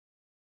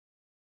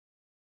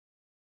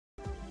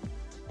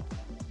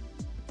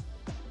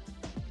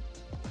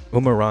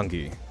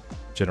Umurangi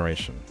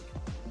generation.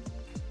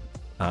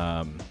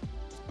 I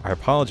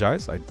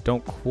apologize. I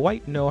don't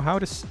quite know how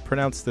to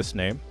pronounce this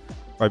name.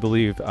 I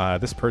believe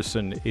this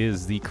person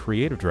is the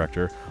creative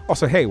director.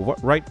 Also, hey,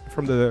 right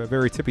from the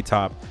very tippy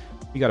top,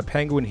 we got a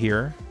penguin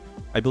here.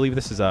 I believe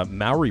this is a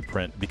Maori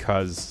print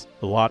because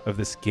a lot of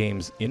this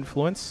game's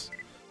influence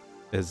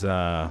is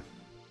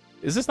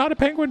this not a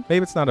penguin?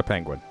 Maybe it's not a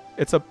penguin.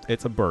 It's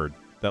a bird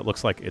that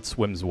looks like it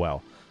swims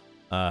well.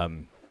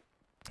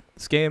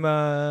 This game,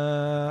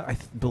 I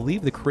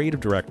believe the creative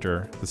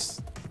director,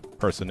 this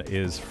person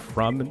is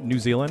from New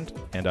Zealand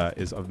and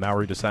is of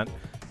Maori descent.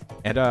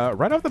 And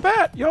right off the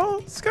bat, yo,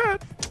 it's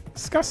got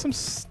some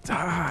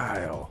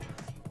style.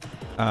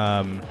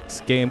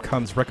 This game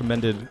comes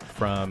recommended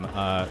from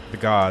the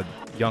god,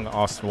 young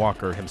Austin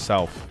Walker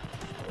himself.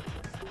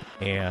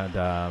 And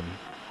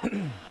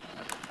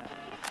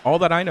all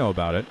that I know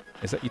about it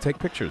is that you take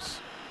pictures.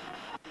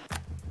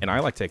 And I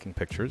like taking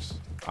pictures.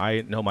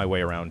 I know my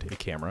way around a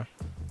camera.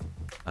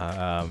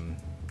 And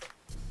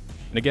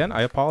again,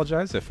 I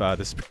apologize if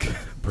this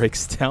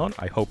breaks down.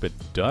 I hope it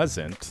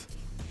doesn't.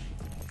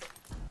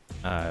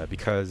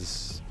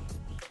 Because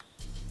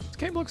this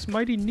game looks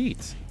mighty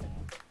neat.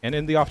 And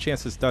in the off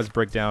chance this does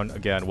break down,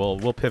 again,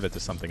 we'll pivot to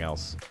something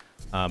else.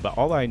 But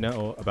all I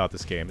know about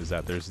this game is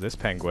that there's this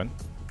penguin.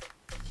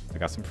 I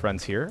got some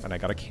friends here, and I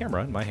got a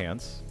camera in my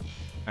hands.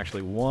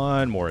 Actually,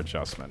 one more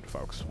adjustment,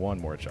 folks. One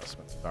more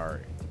adjustment. Sorry.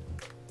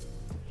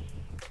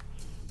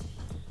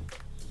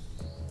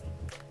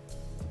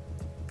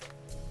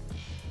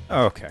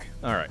 Okay.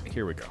 All right.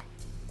 Here we go.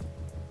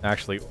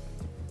 Actually,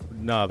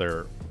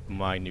 another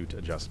minute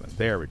adjustment.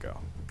 There we go.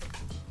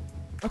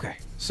 Okay.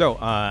 So,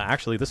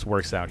 actually, this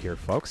works out here,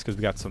 folks, because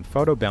we got some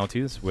photo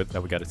bounties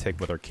that we got to take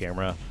with our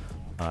camera.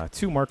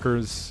 2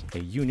 markers, a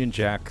Union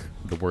Jack,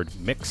 the word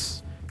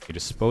mix, a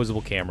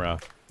disposable camera,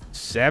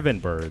 7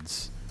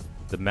 birds,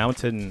 the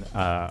mountain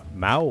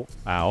Mau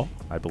Ow,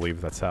 I believe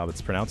that's how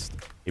it's pronounced,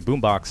 a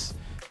boombox,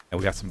 and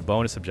we got some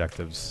bonus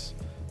objectives.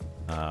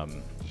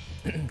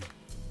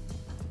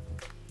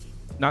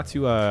 Not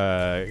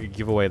to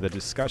give away the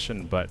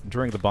discussion, but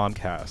during the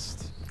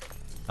bombcast,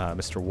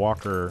 Mr.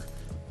 Walker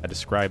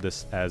described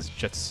this as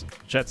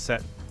jet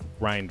set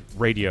grind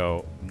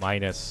radio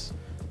minus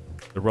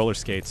the roller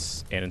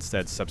skates, and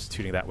instead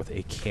substituting that with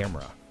a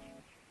camera.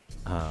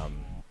 All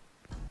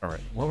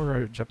right, what were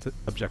our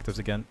objectives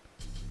again?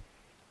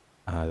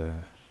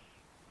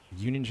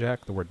 Union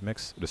Jack, the word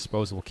mix,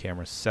 disposable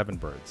camera, 7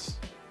 birds.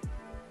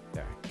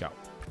 Yeah, got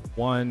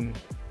 1,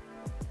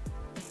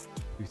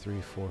 2,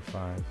 3, 4,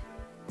 5,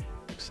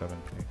 6, 7,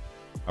 8.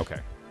 Okay.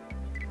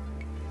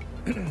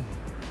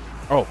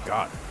 Oh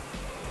God.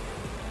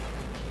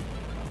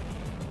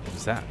 What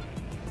is that?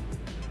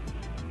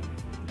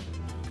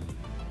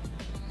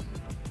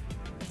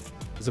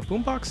 Is a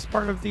boombox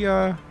part of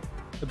the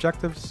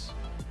objectives?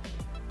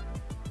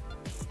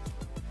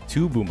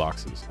 2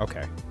 boomboxes.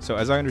 Okay. So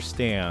as I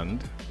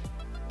understand,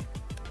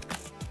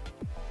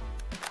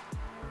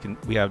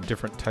 we have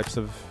different types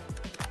of...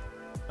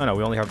 Oh no,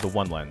 we only have the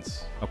 1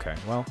 lens. Okay,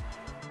 well,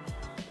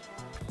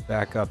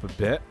 back up a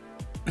bit.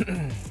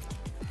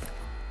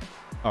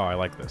 Oh, I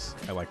like this.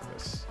 I like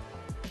this.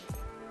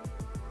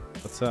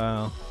 Let's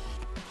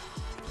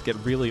get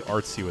really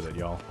artsy with it,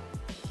 y'all.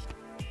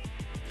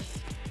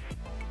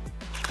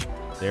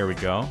 There we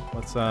go.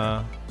 Let's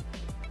oh,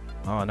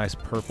 a nice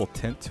purple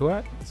tint to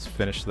it. Let's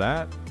finish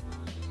that.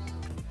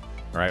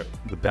 All right,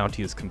 the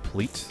bounty is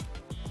complete.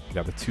 We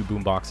got the 2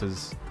 boom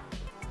boxes.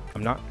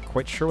 I'm not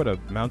quite sure what a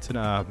mountain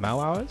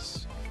Mau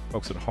is.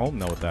 Folks at home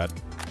know what that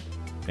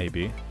may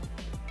be.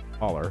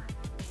 Holler.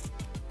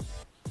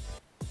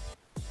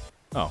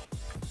 Oh.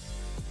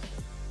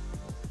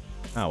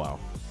 Mau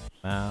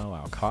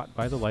Mau. Caught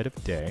by the light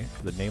of day,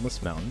 the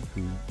nameless mountain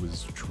who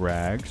was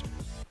dragged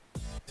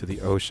to the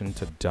ocean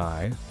to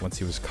die. Once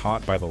he was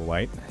caught by the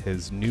light,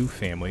 his new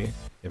family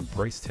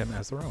embraced him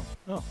as their own.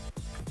 Oh.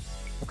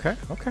 Okay,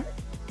 okay.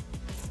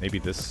 Maybe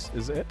this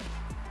is it?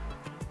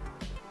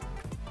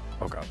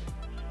 Oh God.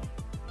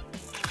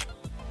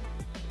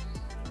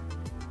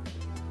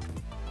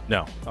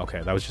 No.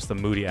 Okay, that was just a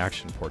moody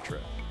action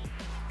portrait.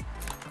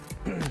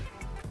 Okay,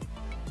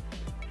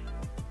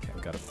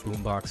 we got a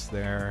boombox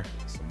there.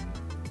 Some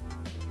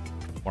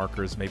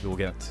markers. Maybe we'll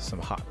get to some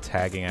hot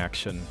tagging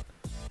action.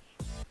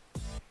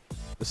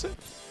 This it?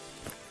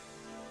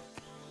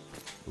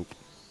 Oop,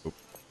 oop.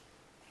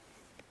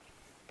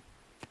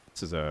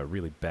 This is a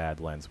really bad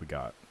lens we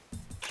got.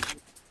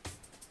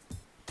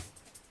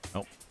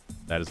 Nope,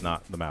 that is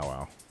not the Mau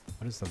Wow.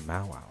 What is the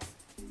Mau Wow?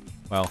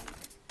 Well,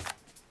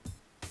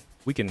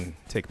 we can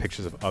take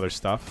pictures of other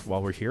stuff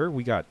while we're here.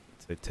 We got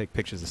to take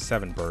pictures of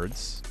 7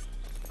 birds.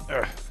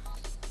 Ugh.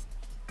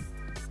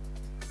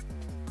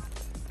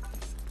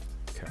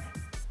 Okay.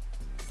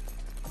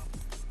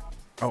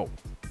 Oh.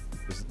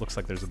 It looks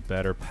like there's a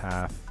better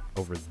path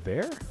over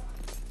there.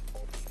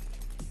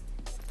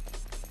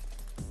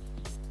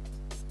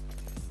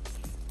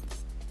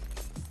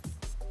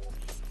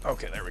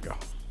 Okay, there we go.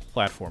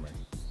 Platforming.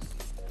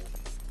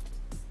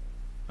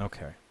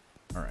 Okay.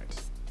 All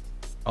right.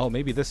 Oh,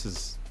 maybe this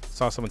is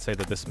saw someone say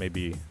that this may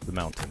be the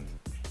mountain.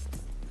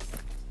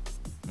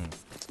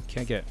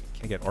 Can't get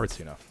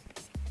artsy enough.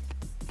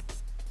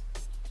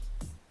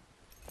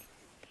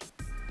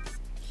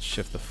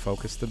 Shift the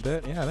focus a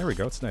bit. Yeah, there we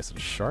go. It's nice and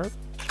sharp.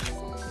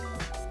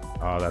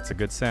 Oh, that's a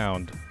good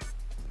sound.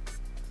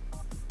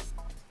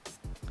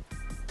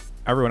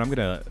 Everyone, I'm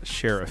gonna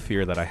share a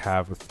fear that I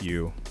have with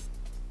you.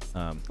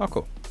 Oh,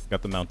 cool.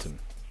 Got the mountain.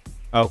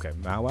 Oh, okay,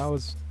 Mau Wow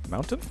is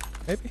mountain,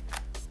 maybe.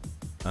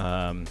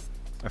 A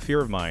fear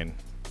of mine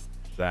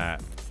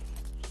that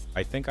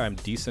I think I'm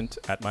decent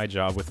at my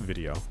job with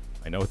video.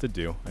 I know what to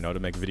do. I know how to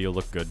make video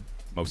look good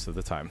most of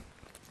the time.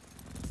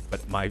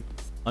 But my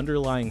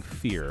underlying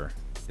fear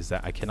is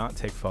that I cannot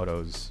take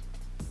photos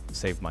to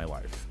save my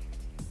life.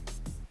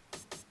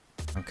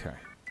 Okay.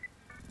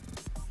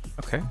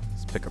 Okay,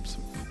 let's pick up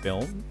some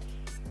film.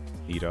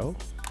 Neato.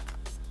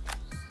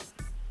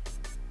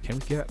 Can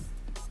we get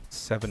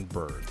 7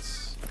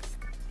 birds?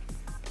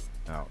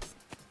 Out.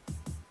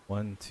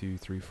 1, 2,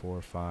 3,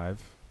 4,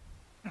 5,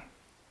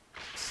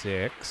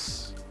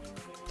 6.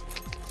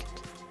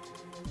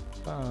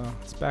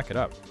 Let's back it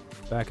up.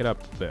 Back it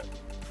up a bit.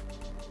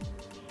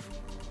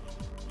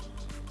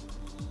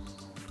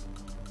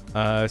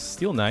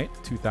 Steel Knight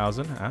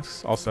 2000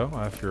 asks also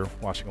if you're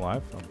watching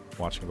live. I'm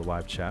watching the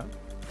live chat.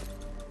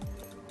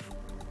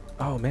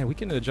 Oh man, we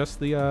can adjust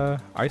the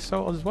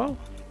ISO as well.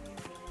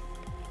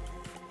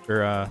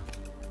 Or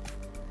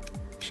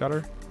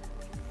shutter.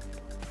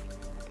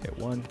 Okay,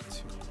 1, 2,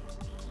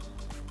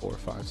 4,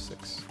 5,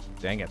 6.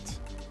 Dang it.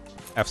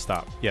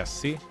 F-stop. Yes,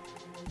 see?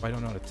 I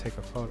don't know how to take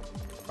a photo.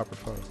 Proper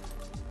photo.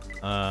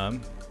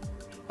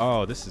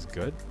 Oh, this is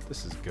good.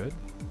 This is good.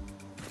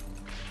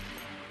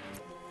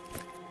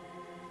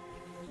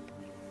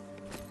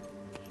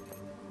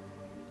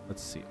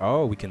 Let's see.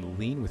 Oh, we can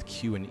lean with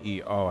Q and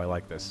E. Oh, I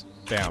like this.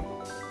 Bam.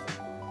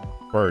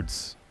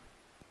 Birds.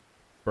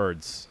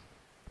 Birds.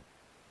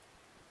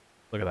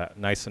 Look at that.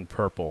 Nice and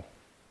purple.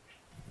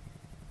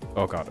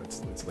 Oh god,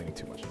 it's leaning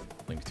too much.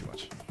 Leaning too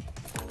much.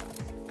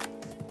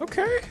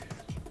 Okay.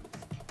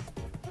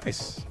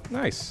 Nice.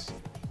 Nice.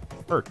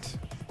 Art.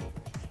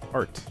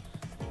 Art.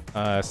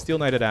 Steel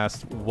Knight had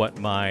asked what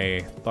my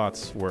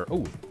thoughts were.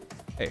 Oh,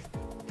 hey.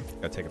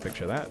 Gotta take a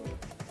picture of that.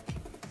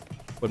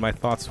 What my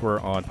thoughts were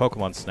on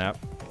Pokemon Snap.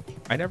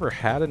 I never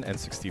had an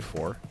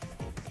N64.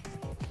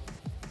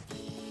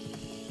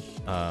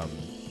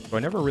 So I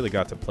never really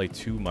got to play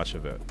too much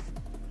of it,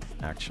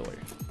 actually.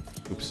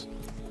 Oops.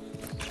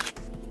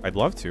 I'd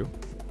love to.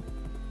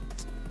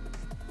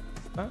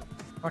 Not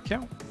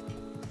count.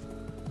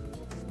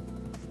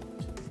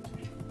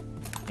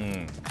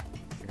 I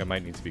think I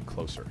might need to be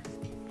closer.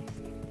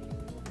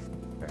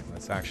 Okay,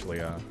 let's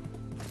actually,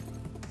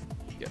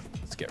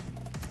 let's get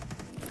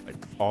like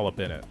all up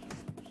in it.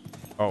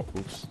 Oh,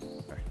 oops.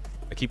 Okay.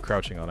 I keep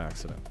crouching on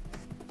accident.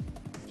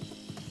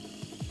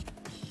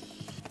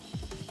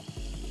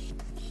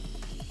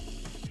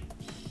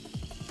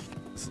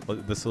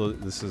 This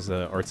is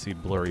a artsy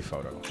blurry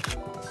photo.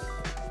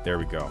 There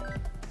we go.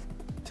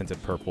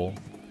 Tinted purple.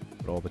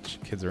 What all the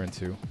kids are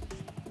into.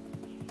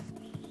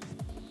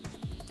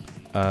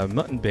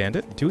 Mutton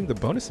Bandit. Doing the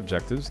bonus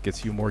objectives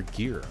gets you more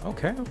gear.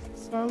 Okay.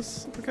 So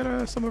let's look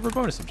at some of our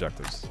bonus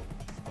objectives.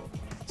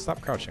 Stop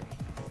crouching.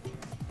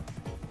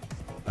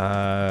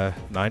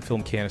 9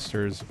 film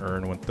canisters,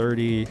 earn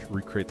 130,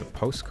 recreate the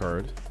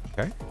postcard.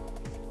 Okay.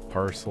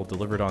 Parcel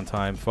delivered on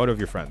time. Photo of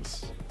your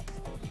friends.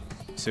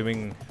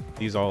 Assuming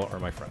these all are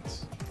my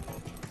friends.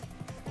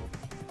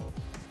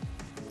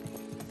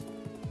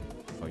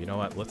 Oh, you know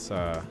what? Let's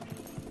I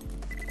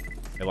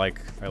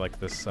like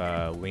this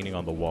leaning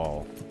on the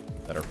wall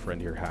that our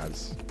friend here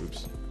has.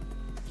 Oops.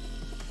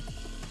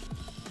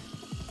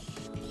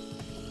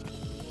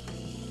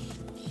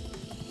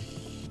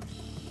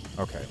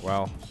 Okay,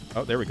 well,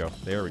 oh, there we go.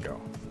 There we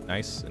go.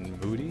 Nice and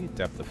moody.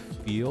 Depth of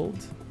field.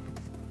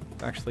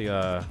 Actually,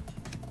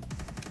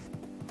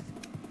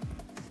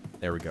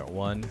 there we go.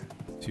 1,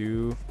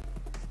 2.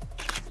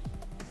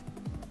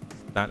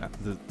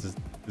 Is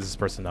this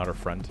person not our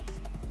friend?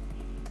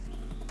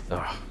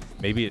 Ugh.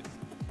 Maybe it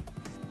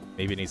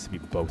needs to be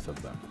both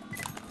of them.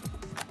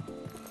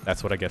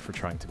 That's what I get for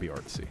trying to be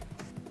artsy.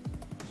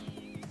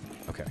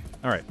 Okay.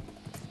 All right.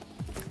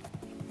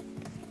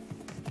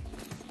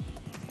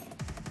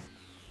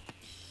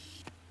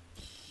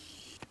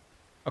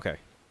 Okay.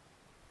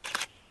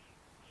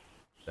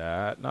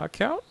 That not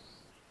count?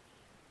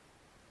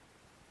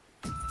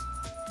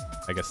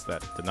 I guess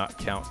that did not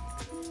count.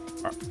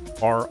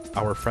 Are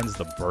our friends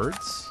the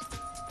birds?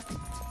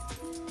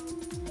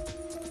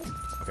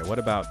 Okay, what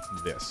about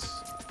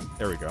this?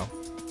 There we go.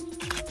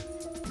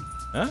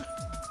 Huh?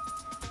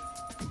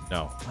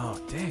 No. Oh,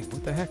 dang.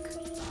 What the heck?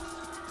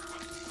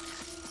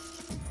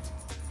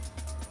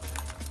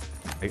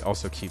 I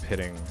also keep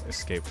hitting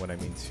escape when I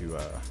mean to,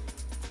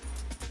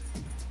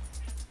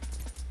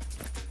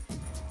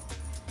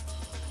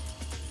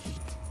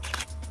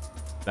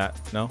 That,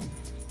 no?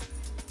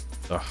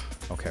 Ugh,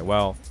 okay,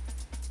 well,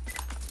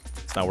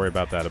 let's not worry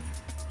about that.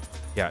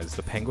 Yeah, is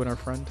the penguin our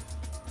friend?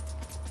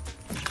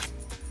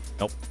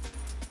 Nope,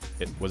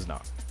 it was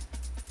not.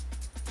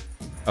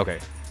 Okay.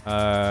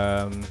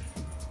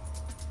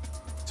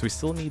 So we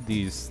still need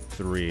these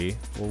 3.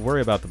 We'll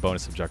worry about the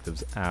bonus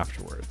objectives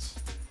afterwards.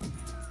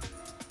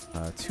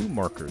 2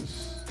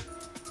 markers.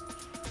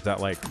 Is that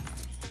like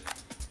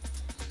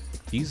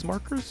these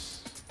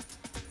markers?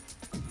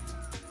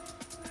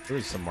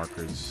 There's some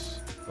markers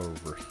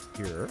over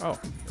here. Oh,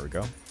 there we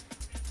go.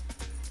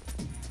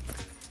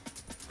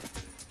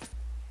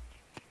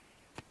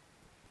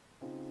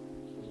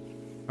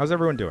 How's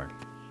everyone doing?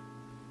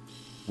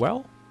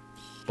 Well?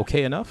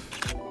 Okay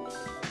enough?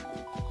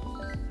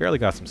 Barely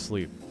got some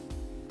sleep.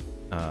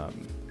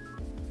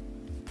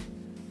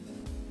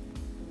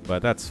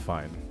 But that's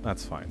fine.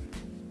 That's fine.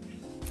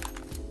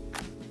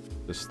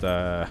 Just,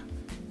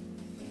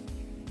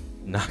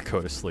 not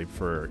go to sleep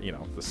for, you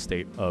know, the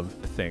state of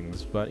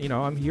things. But, you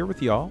know, I'm here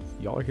with y'all.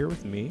 Y'all are here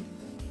with me.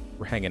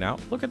 We're hanging out.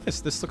 Look at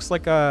this. This looks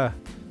like, the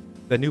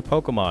new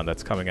Pokemon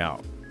that's coming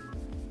out.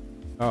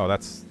 Oh,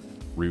 that's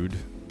rude.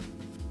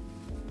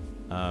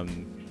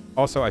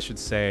 Also, I should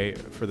say,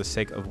 for the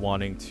sake of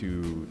wanting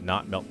to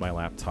not melt my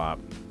laptop,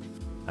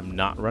 I'm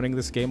not running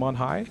this game on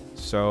high.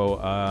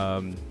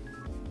 So,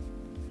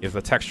 if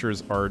the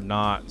textures are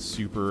not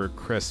super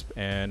crisp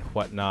and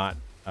whatnot,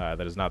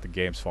 that is not the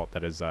game's fault.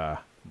 That is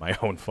my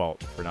own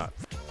fault for not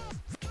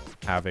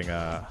having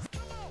the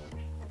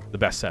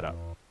best setup.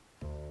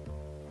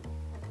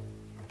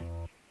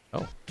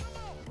 Oh.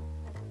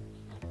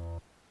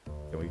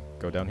 Can we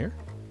go down here?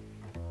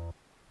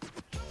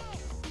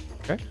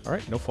 Okay,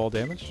 alright, no fall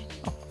damage.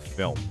 Oh,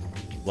 film.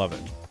 Love it.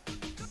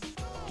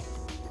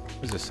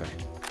 What does this say?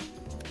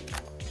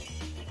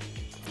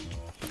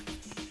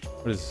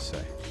 What does this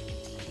say?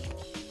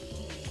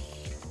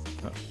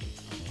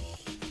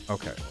 Oh.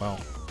 Okay, well.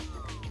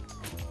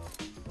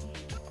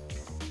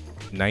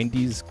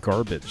 90s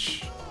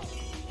garbage.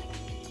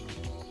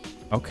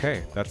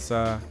 Okay, that's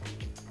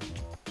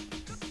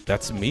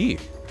me.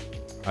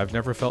 I've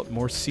never felt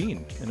more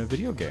seen in a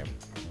video game.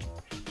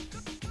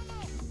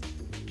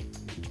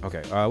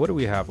 Okay, what do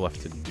we have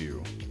left to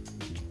do?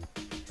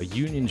 A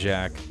Union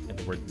Jack and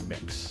the word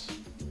mix.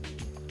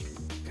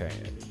 Okay,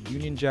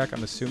 Union Jack,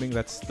 I'm assuming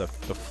that's the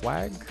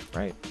flag,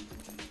 right?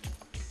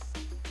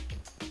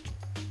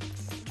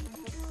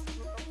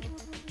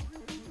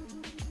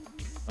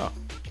 Oh,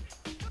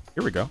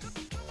 here we go.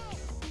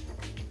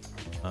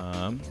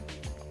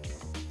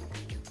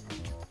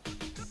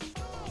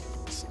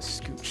 Let's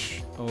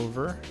scooch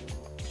over.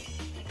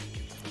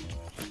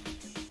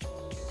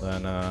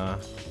 Then,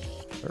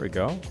 there we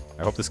go.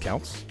 I hope this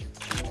counts.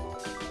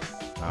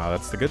 Ah,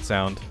 that's the good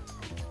sound.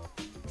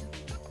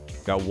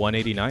 Got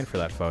 189 for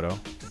that photo.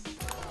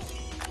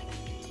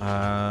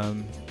 Now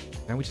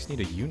we just need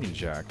a Union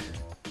Jack.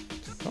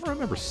 I don't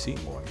remember seeing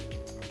one.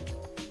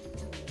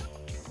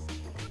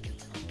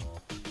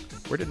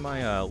 Where did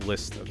my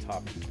list of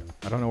topics go?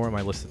 I don't know where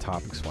my list of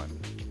topics went.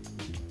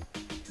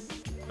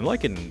 I'm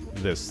liking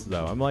this,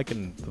 though. I'm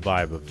liking the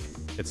vibe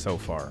of it so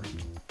far.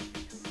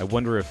 I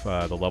wonder if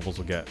the levels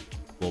will get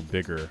a little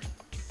bigger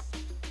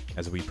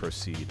as we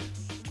proceed.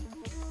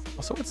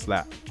 Also, what's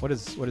that? What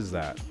is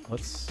that?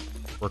 Let's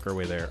work our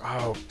way there.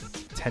 Oh,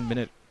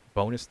 10-minute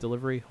bonus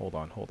delivery? Hold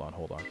on.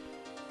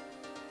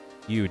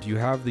 Do you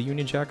have the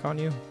Union Jack on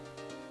you,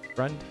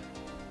 friend?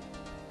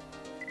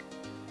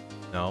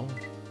 No?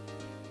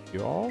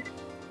 You all?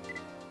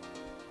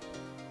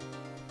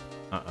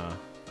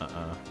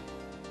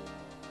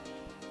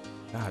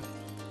 God.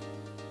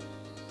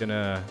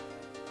 Gonna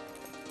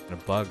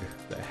bug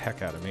the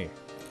heck out of me.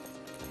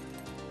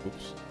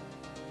 Oops.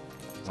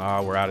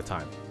 Ah, we're out of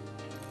time.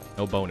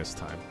 No bonus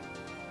time.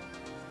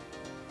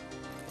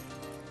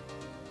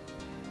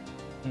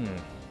 I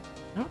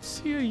don't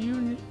see a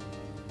Union...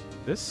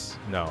 This?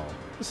 No.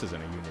 This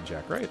isn't a Union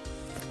Jack, right?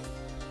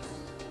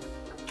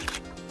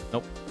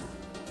 Nope.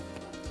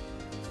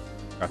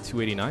 Got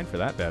 289 for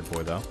that bad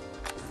boy, though.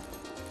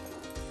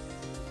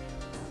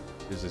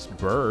 There's this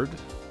bird.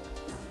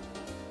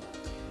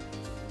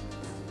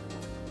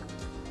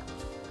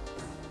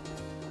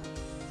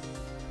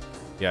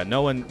 Yeah,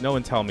 no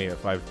one tell me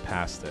if I've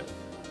passed it.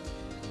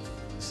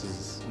 This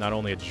is not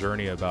only a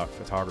journey about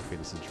photography,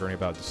 this is a journey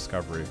about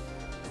discovery.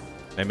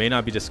 I may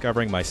not be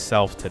discovering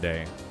myself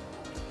today,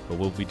 but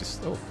we'll be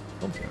oh,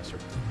 film canister.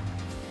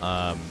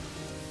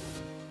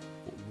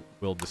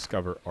 We'll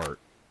discover art.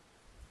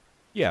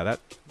 Yeah, that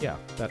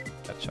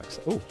checks.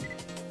 Oh.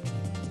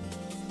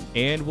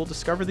 And we'll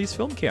discover these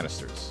film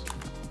canisters.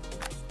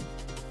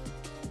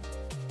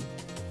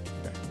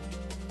 Okay.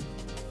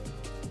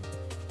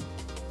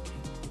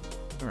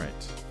 All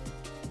right.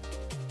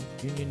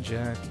 Union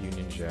Jack,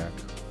 Union Jack.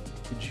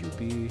 Could you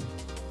be?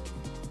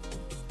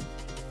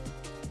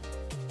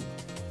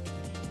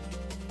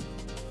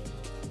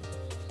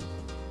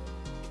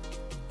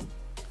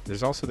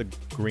 There's also the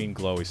green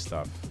glowy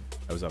stuff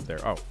that was up there.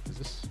 Oh, is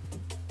this?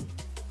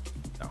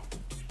 No.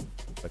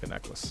 Like a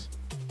necklace.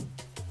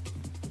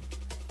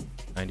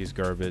 90s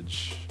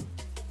garbage.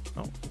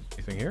 Oh,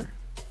 anything here?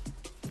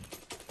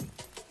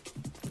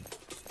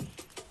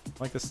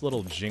 Like this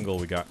little jingle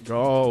we got.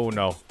 Oh,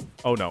 no.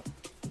 Oh, no.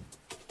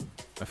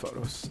 My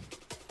photos.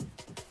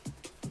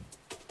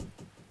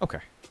 Okay.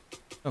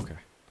 Okay.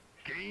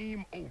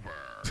 Game over.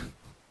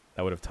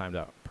 That would have timed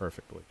out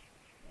perfectly.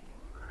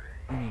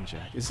 Union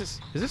Jack. Is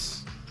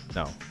this?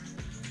 No.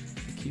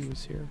 The key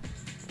was here.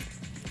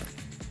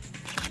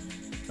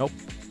 Nope.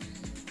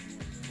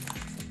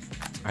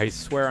 I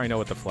swear I know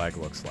what the flag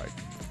looks like.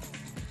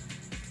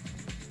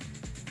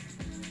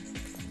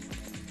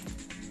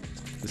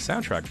 The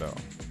soundtrack, though.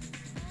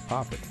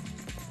 Pop it.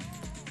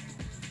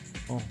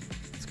 Oh,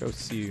 let's go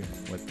see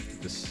what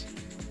this...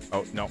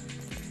 Oh, no.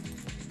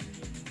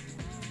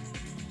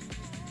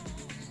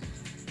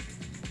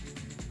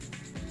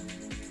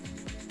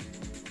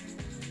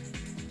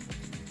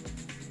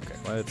 Okay,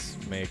 let's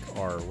make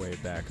our way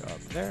back up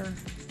there.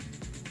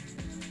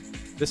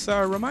 This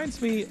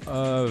reminds me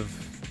of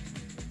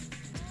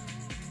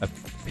a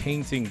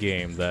painting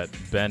game that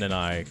Ben and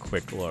I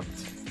quick looked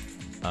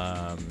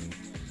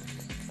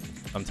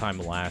sometime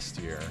last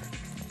year.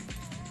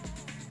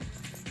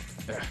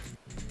 Ugh.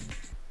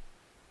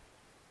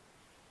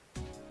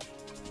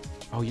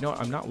 Oh, you know what?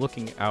 I'm not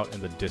looking out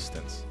in the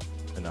distance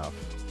enough.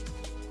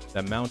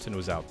 That mountain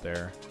was out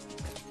there.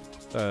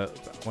 I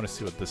want to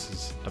see what this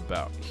is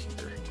about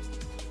here.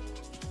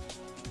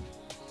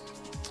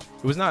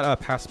 It was not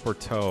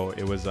Passepartout.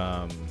 It was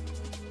oh,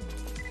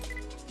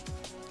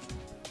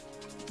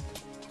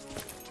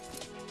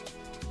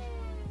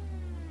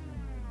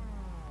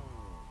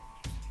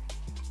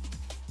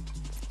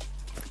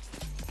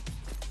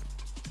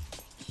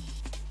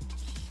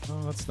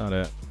 that's not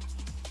it.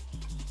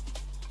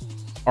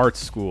 Art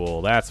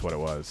school. That's what it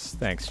was.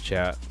 Thanks,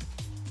 chat.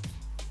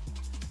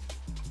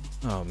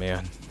 Oh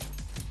man.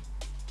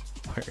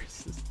 Where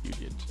is this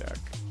Union Jack?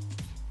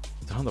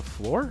 Is it on the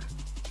floor?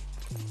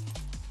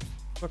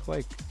 Look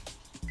like...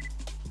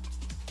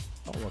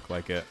 Don't look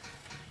like it.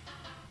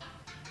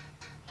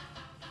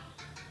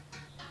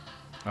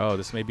 Oh,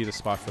 this may be the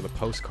spot for the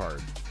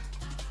postcard.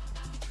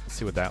 Let's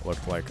see what that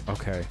looked like.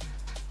 Okay.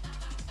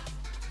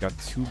 Got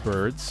 2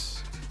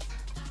 birds.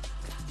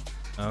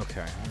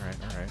 Okay,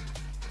 alright, alright.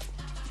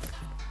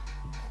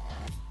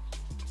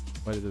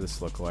 What did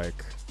this look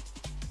like?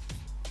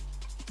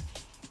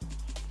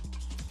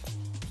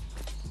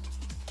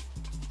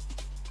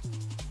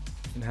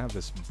 Didn't have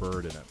this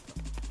bird in it.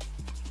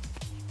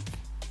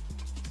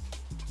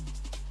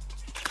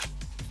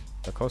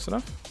 Is that close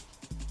enough?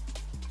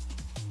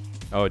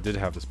 Oh, it did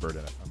have this bird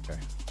in it. Okay.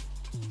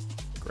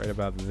 Right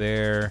about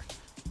there.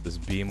 This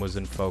beam was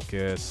in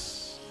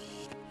focus.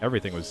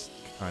 Everything was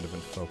kind of in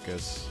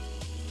focus.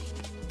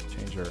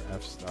 Change our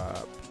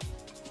f-stop.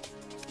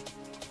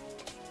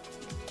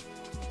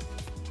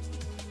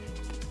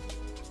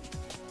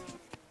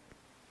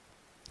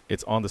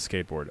 It's on the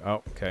skateboard.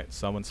 Oh, okay.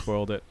 Someone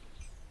spoiled it.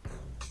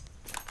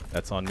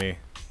 That's on me.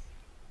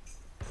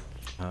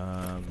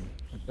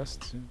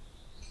 Adjust to...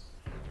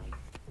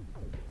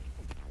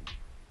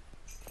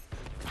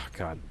 Oh,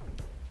 God.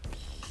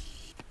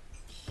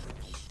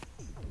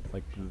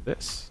 Like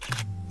this.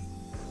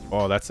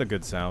 Oh, that's a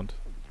good sound.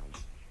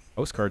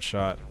 Postcard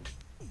shot.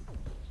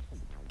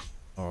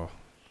 Oh,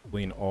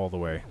 lean all the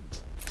way.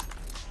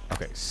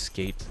 Okay,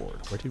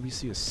 skateboard. Where did we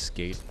see a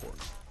skateboard?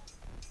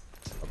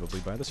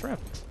 Probably by this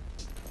ramp.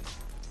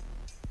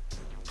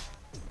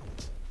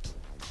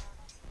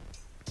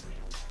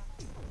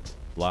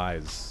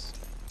 Lies.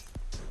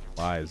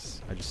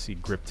 Lies. I just see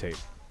grip tape.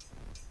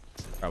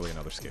 Probably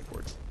another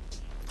skateboard.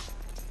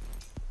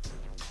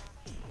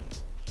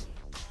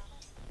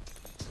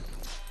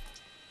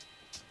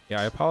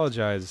 Yeah, I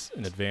apologize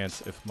in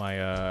advance if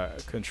my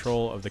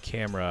control of the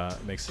camera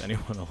makes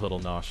anyone a little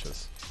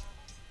nauseous.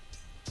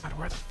 God,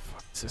 where the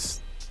fuck is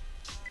this?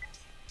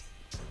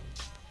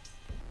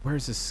 Where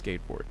is this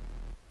skateboard?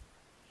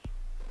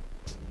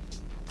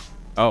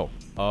 Oh.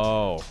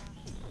 Oh.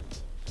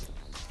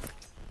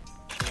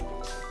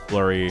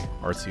 Blurry,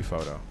 artsy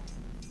photo.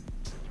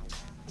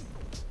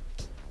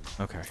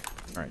 Okay.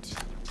 Alright.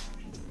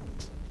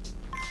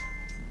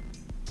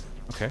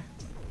 Okay.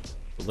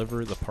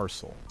 Deliver the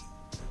parcel.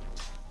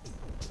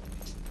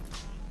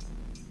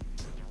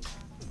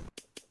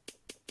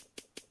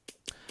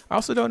 I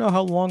also don't know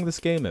how long this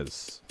game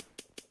is.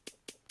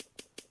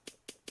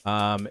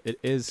 It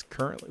is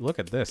currently... Look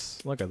at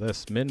this. Look at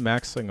this.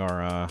 Min-maxing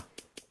our,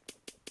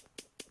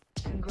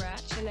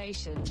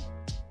 Congratulations.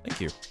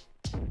 Thank you.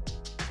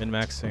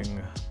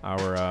 Min-maxing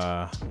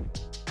our,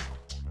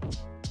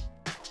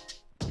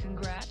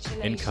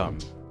 Congratulations. income.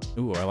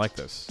 Ooh, I like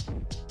this.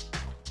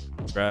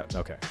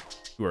 Okay.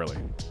 Too early.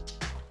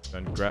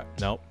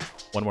 Nope.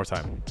 One more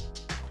time.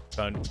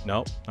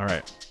 Nope. All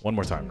right. One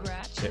more time.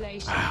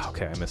 Congratulations. Ah,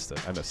 okay, I missed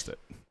it. I missed it.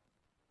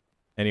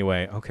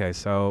 Anyway, okay,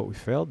 so we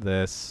failed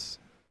this.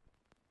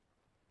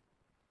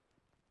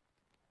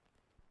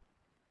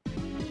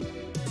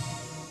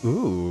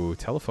 Ooh,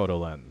 telephoto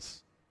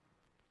lens.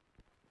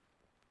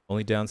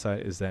 Only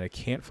downside is that it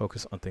can't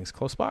focus on things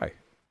close by.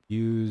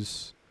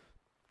 Use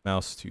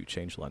mouse to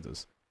change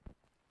lenses.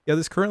 Yeah,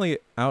 this is currently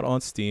out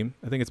on Steam.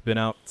 I think it's been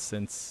out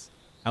since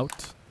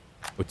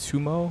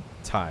Otumo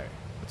Tai.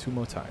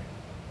 Otumo Tai.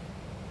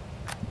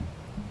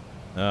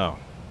 Oh.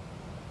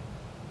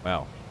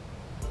 Wow.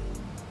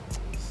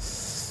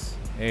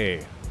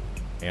 Hey,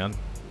 man.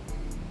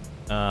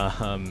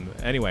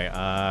 Anyway,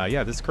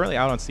 yeah, this is currently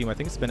out on Steam. I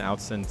think it's been out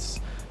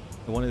since,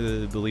 I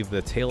wanted to believe,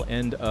 the tail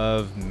end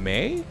of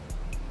May.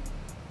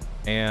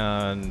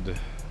 And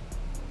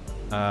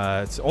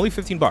it's only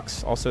 15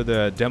 bucks. Also,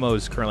 the demo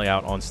is currently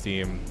out on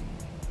Steam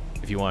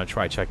if you want to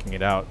try checking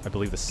it out. I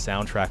believe the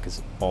soundtrack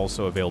is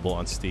also available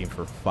on Steam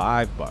for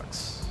 5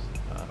 bucks.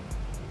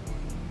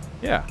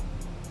 Yeah.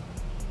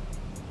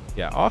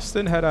 Yeah,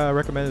 Austin had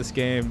recommended this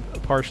game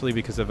partially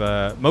because of,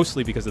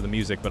 mostly because of the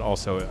music, but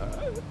also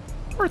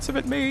parts of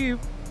it may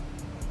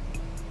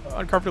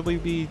uncomfortably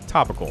be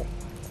topical.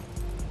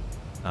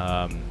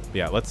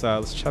 Yeah, let's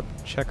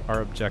check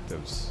our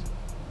objectives.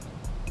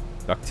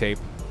 Duct tape,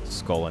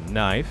 skull and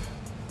knife,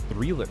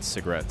 3 lit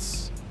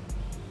cigarettes,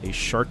 a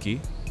Sharky.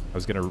 I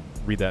was gonna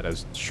read that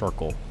as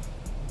Sharkle.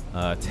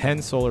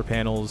 10 solar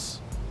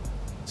panels,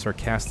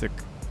 sarcastic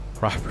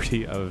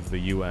property of the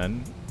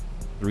UN,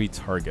 3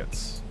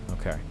 targets.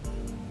 Okay.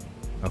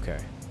 Okay.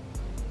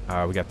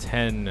 We got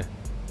 10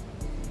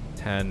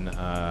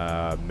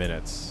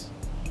 minutes.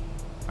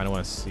 I don't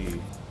want to see.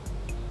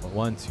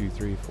 1, 2,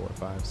 3, 4,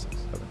 5, 6,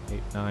 7,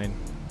 8, 9,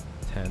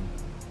 10.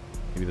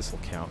 Maybe this will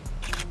count.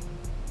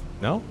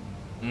 No?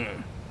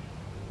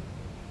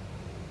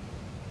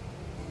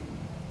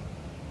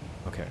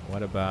 Okay,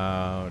 what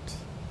about...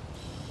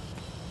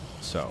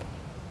 So,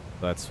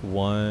 that's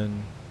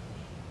 1...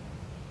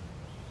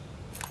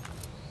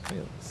 Hey,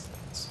 let's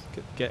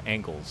get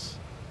angles.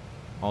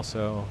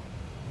 Also...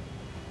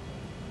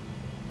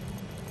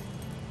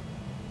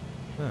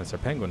 it's our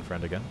penguin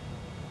friend again.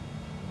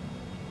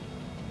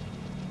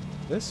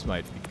 This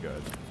might be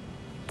good.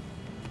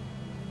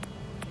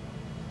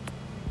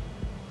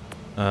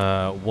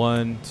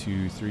 1,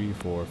 2, 3,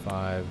 4,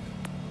 5,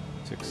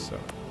 6, 7.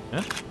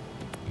 Eh?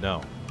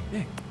 No.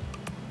 Dang.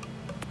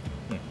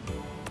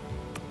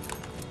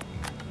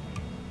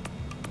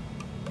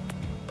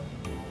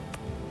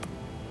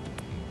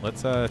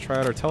 Let's try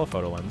out our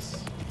telephoto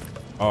lens.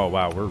 Oh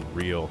wow, we're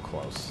real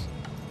close.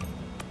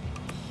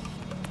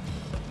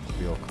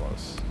 Real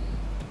close.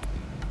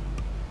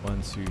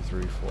 1, 2,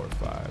 3, 4,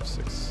 5,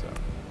 6, 7.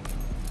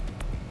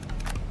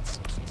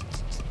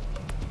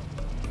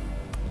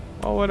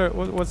 Well,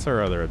 what's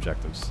our other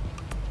objectives?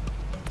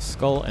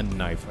 Skull and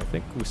knife. I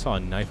think we saw a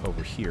knife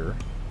over here.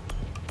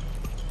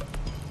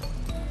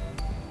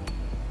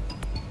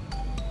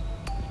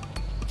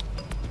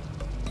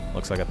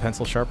 Looks like a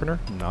pencil sharpener,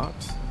 not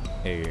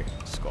a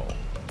skull.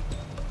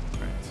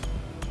 Right.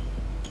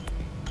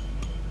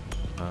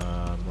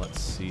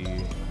 Let's see.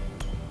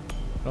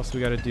 What else do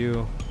we got to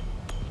do?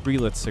 3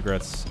 lit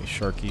cigarettes, a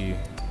Sharky,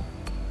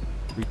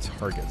 3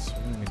 targets.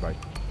 What do you mean by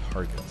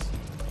targets?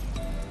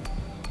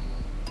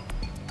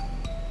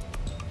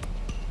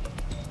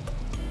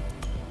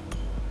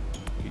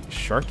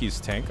 Sharky's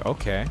tank.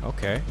 Okay,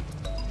 okay.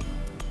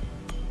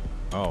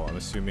 Oh, I'm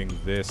assuming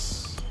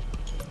this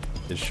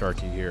is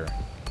Sharky here.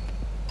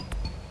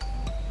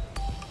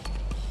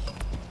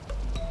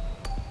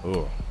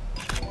 Ooh.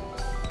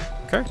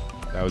 Okay,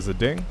 that was a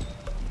ding.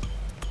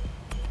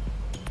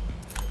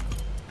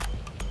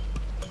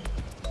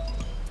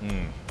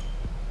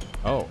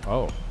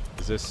 Oh,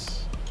 is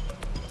this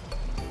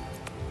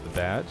the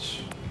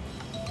badge?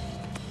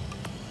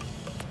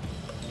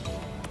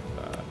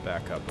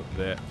 Back up a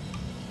bit.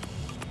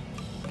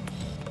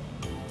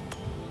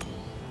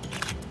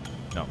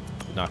 No,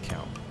 did not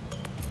count.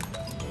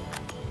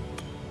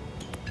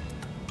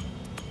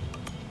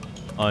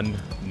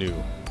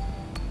 Unnew.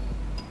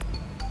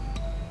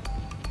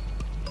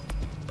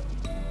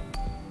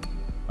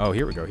 Oh,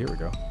 here we go, here we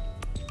go.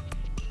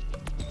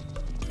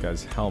 This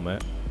guy's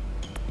helmet.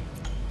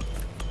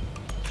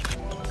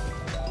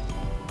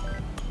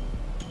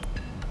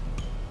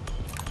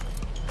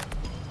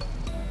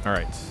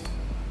 Alright.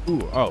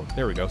 Ooh, oh,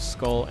 there we go.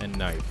 Skull and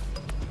knife.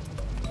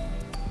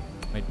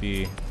 Might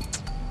be...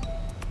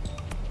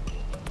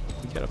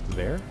 Can we get up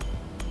there?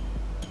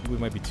 We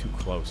might be too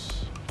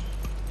close.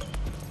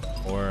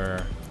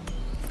 Or...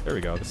 There we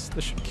go. This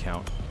should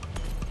count.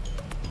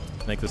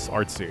 Make this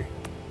artsy.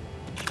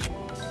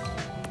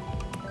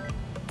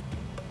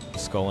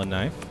 Skull and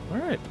knife.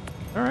 Alright.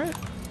 Alright.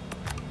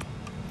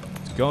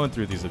 Just going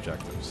through these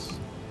objectives.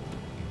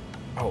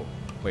 Oh,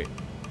 wait.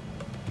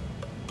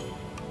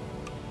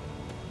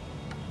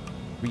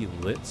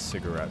 Relit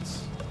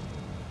cigarettes.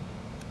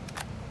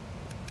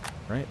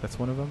 Right? That's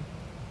one of them?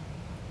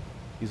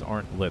 These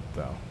aren't lit,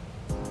 though.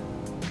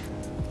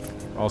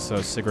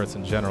 Also, cigarettes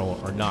in general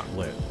are not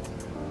lit.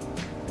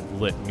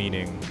 Lit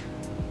meaning...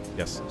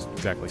 Yes,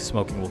 exactly.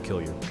 Smoking will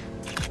kill you.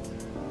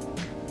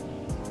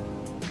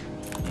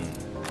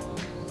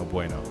 Oh,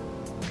 bueno.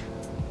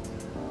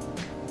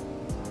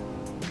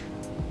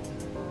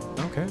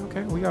 Okay,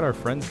 okay. We got our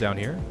friends down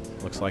here.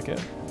 Looks like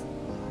it.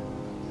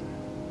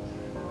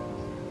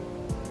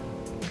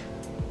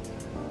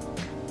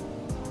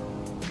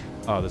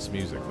 Oh, this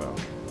music, though.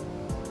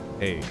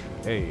 Hey,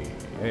 hey,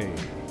 hey.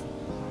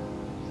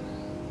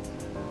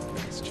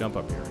 Let's jump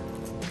up here.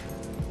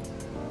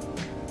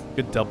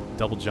 Good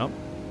double jump.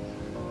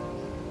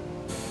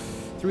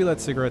 3 lead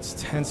cigarettes,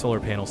 10 solar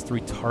panels, 3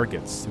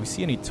 targets. Do we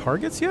see any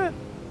targets yet?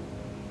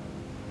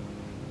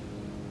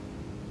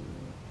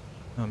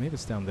 Oh, maybe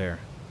it's down there.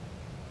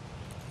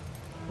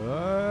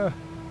 Oh,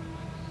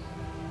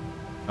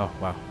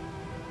 wow.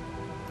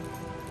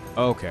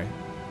 Okay.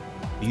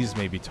 These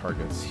may be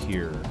targets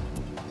here.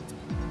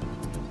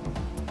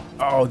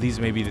 Oh,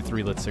 these may be the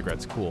 3 lit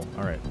cigarettes. Cool.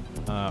 All right.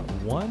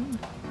 1,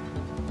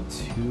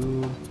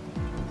 2.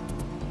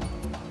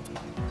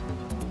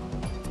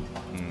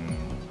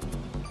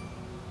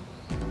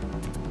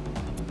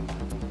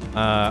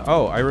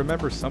 Oh, I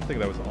remember something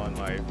that was on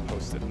my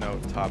post-it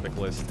note topic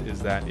list is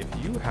that if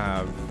you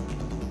have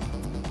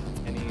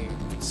any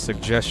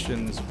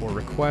suggestions or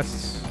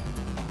requests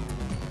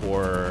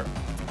for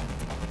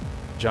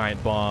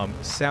Giant Bomb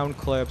sound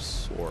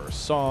clips or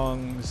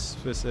songs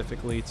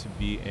specifically to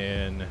be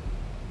in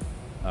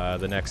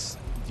the next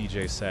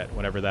DJ set,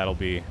 whenever that'll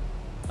be,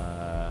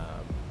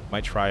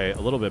 might try a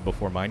little bit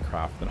before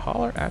Minecraft, then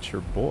holler at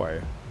your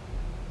boy.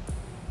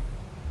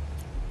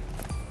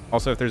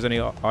 Also, if there's any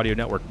audio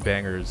network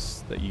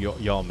bangers that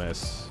y'all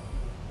miss,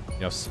 you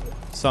know,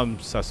 some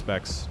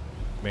suspects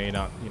may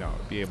not, you know,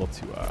 be able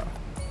to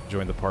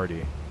join the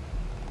party.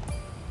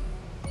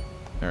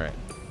 All right,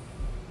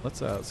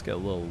 let's get a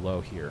little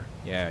low here.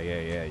 Yeah.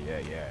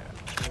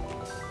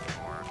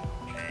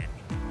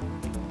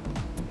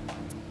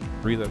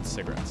 3 lit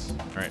cigarettes.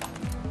 All right,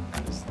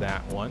 is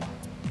that one?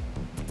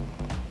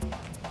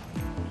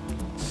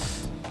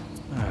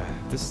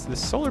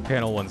 This solar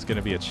panel one's going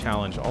to be a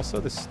challenge. Also,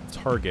 this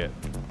target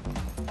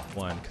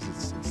one,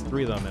 because it's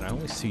 3 of them, and I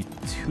only see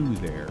 2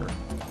 there.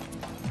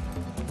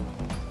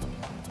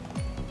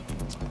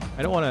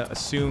 I don't want to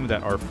assume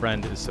that our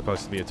friend is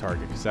supposed to be a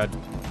target, because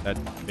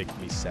that'd make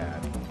me sad.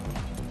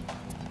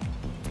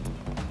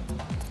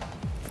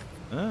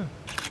 No.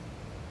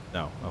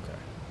 Okay.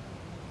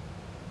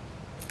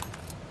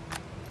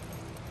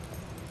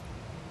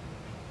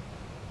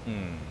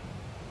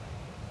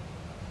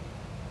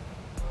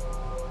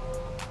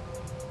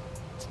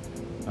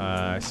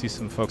 I see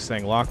some folks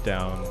saying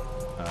lockdown.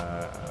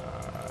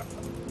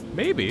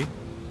 Maybe.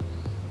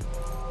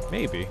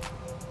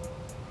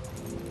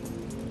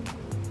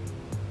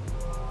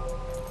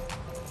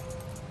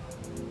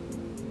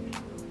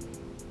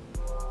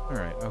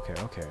 Alright,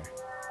 okay.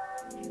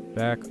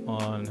 Back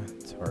on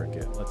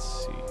target.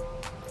 Let's see.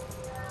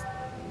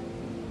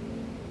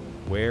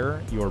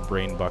 Wear your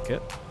brain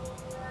bucket.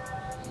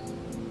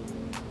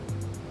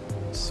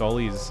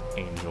 Sully's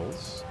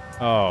Angels.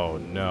 Oh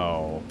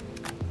no.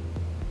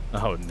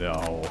 Oh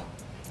no.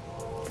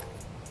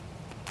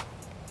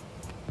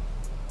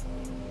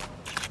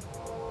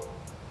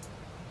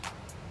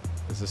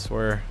 Is this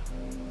where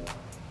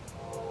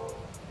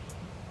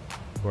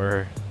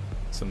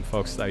some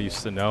folks that I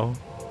used to know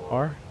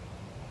are?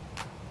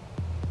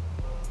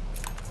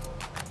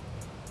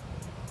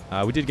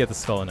 We did get the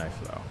skull and knife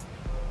though.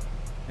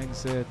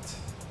 Exit.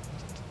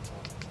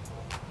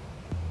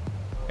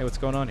 Hey, what's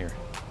going on here?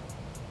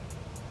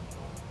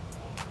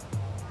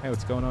 Hey,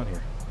 what's going on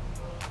here?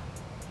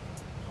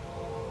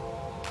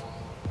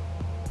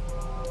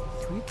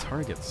 3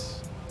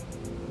 targets.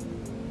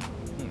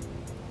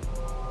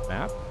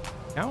 Map?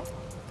 Count?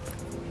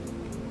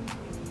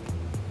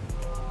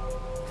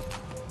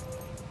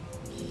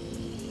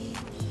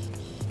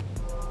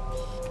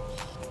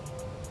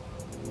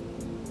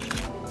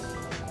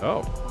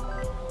 Oh.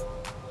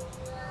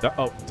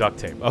 Oh, duct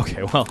tape.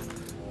 Okay, well,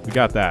 we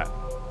got that.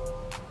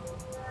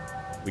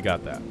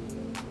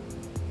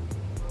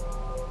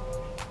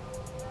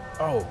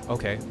 Oh,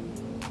 okay.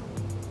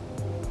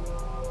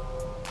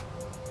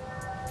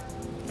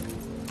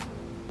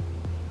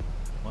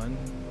 One.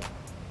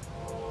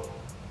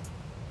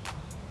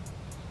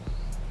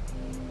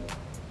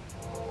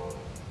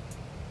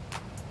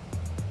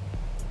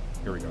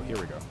 Here we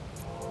go.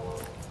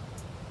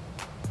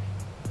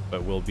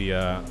 But we'll be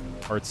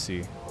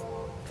artsy.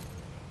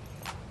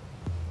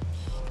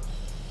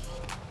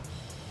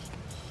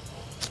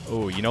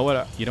 Oh, you know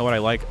what I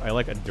like? I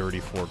like a dirty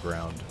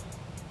foreground.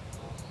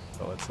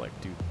 So let's like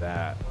do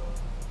that.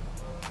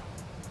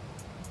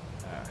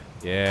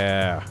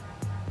 Yeah.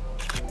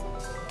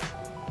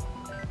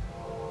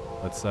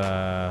 Let's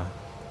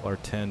our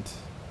tent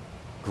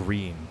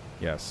green.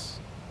 Yes.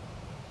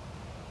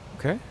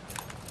 Okay.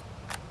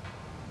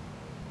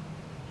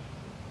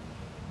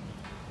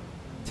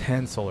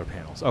 10 solar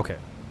panels. Okay.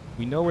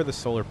 We know where the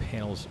solar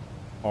panels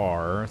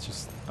are. It's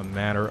just a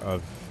matter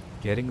of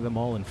getting them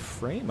all in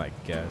frame, I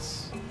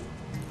guess.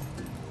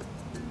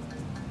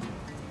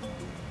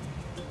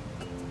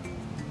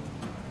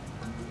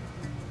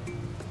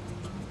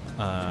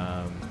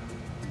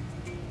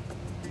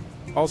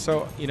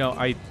 Also, you know,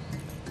 I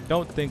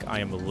don't think I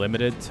am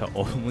limited to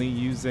only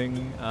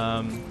using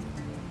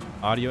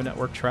audio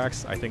network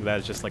tracks. I think that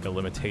is just like a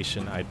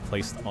limitation I'd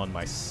placed on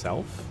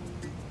myself.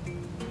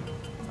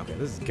 Okay,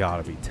 this has got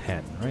to be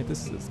 10, right?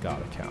 This has got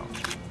to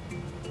count.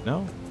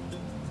 No?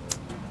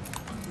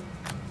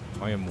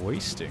 I am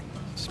wasting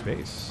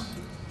space.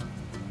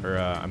 Or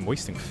I'm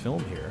wasting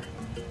film here.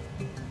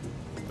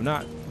 I'm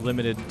not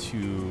limited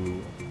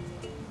to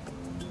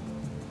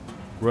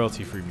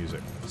royalty-free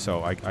music,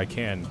 so I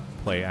can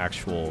play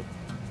actual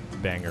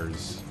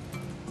bangers.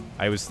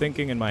 I was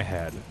thinking in my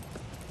head,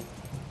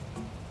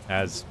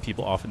 as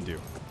people often do,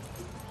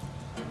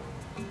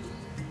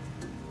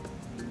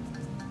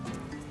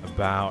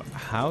 about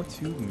how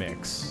to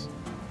mix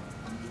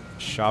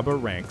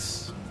Shabba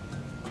Ranks,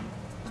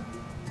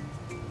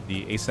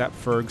 the A$AP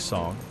Ferg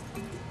song,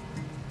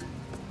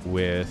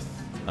 with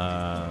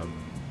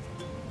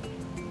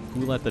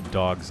Who Let the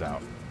Dogs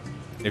Out.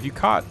 If you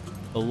caught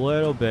a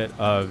little bit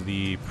of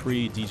the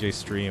pre-DJ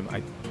stream,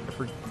 I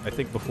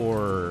think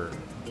before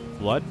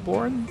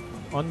Bloodborne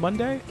on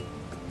Monday.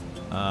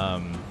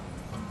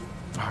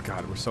 Oh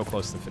god, we're so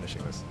close to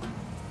finishing this.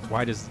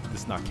 Why does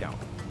this not count?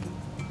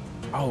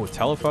 Oh,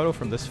 telephoto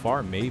from this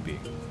far? Maybe.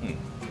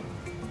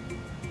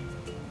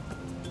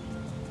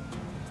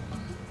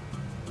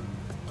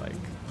 Like,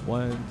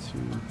 1, 2,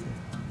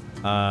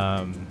 3.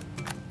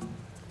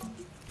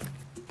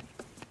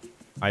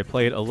 I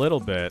played a little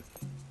bit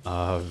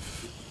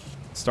of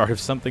Start of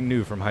Something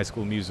New from High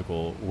School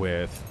Musical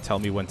with Tell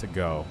Me When to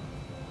Go.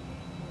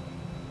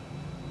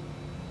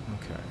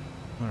 Okay.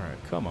 Alright,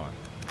 come on.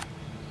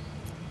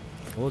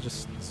 We'll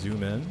just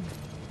zoom in.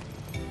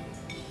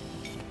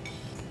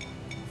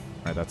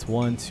 Alright, that's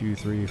 1, 2,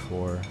 3,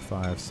 4,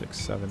 5, 6,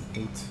 7,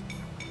 8,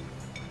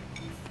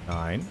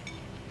 9.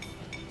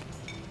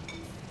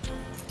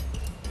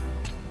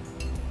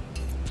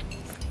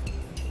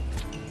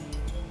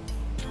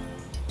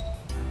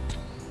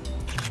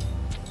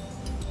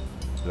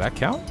 Did that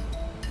count?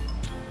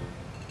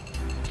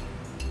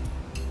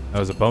 That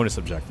was a bonus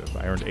objective.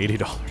 I earned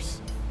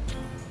 $80.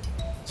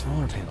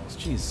 Smaller panels.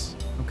 Jeez.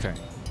 Okay.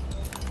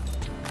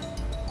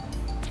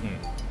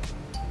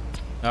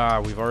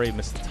 We've already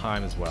missed the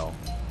time as well.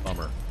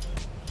 Bummer.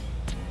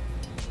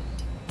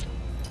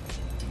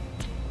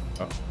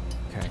 Oh.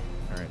 Okay.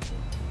 Alright.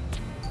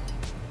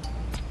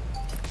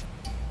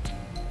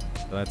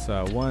 So that's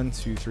 1,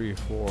 2, 3,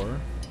 4,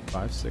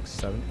 5, 6,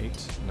 7,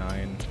 8,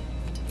 9.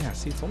 Yeah,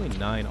 see, it's only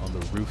 9 on the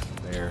roof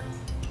there.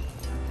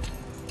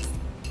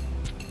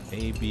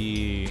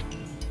 Maybe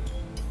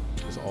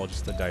it was all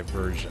just a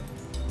diversion.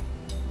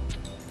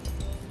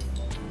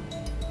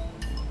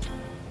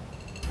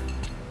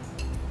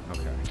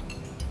 Okay.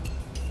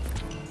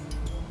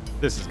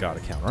 This has got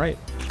to count, right?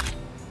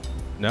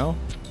 No?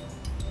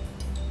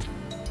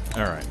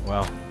 Alright,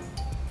 well.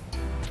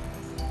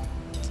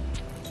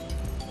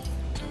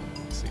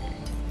 Let's see.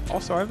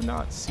 Also, I have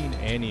not seen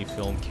any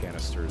film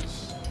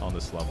canisters on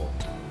this level.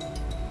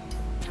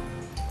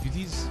 Do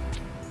these...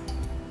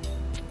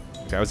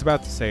 Okay, I was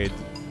about to say,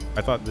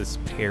 I thought this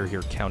pair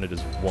here counted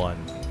as 1.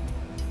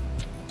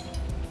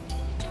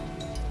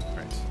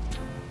 Alright.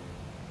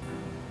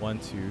 1,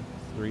 2,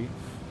 3,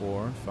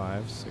 4,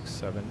 5, 6,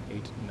 7,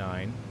 8,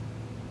 9.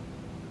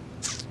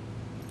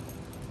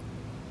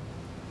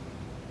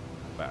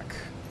 Back.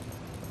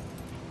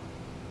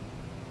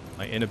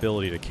 My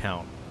inability to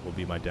count will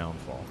be my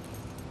downfall.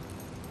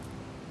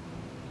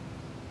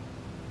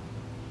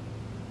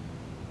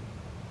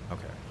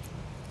 Okay.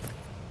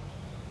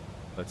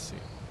 Let's see.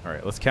 All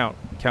right, let's count.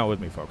 Count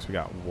with me, folks. We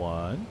got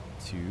 1,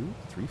 2,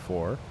 3,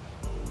 4,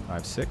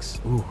 5,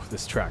 6. Ooh,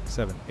 this track.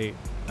 7, 8,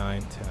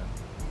 9, 10.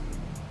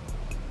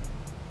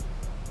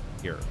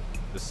 Here.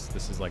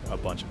 This is like a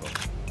bunch of them.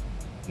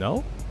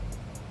 No?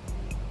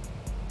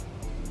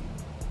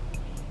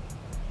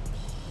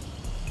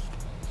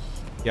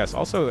 Yes,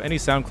 also, any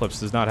sound clips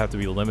does not have to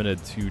be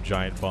limited to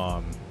Giant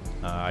Bomb.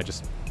 I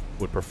just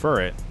would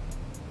prefer it.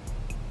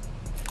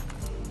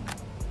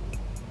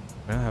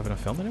 I don't have enough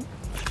film anymore?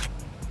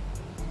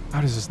 How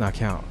does this not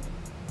count?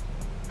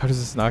 How does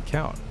this not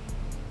count?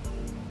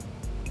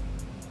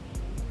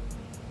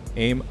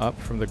 Aim up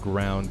from the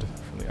ground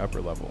from the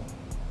upper level.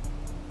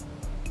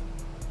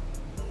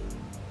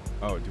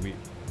 Oh, do we...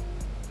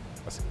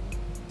 That's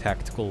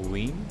tactical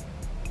lean?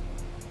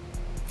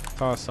 I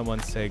saw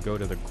someone say go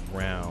to the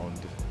ground,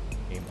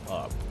 aim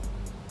up.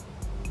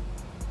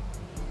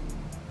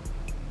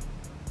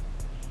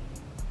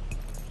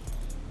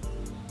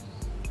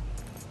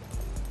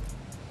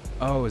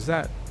 Oh, is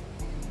that...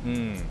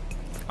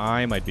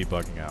 I might be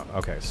bugging out.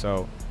 Okay,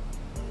 so...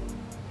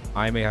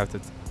 I may have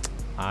to...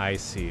 I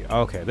see.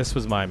 Okay, this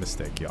was my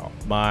mistake, y'all.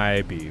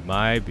 My B.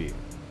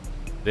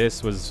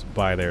 This was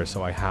by there,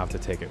 so I have to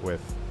take it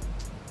with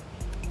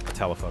a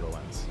telephoto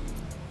lens.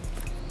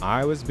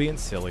 I was being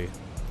silly.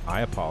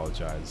 I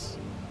apologize.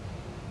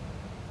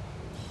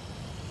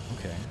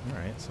 Okay,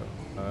 alright, so...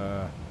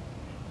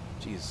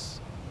 Jeez.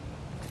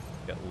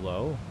 Get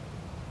low.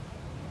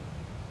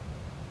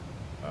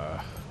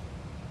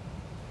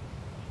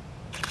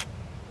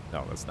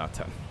 No, that's not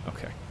 10.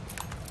 Okay.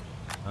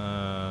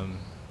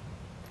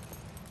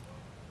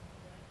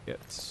 Get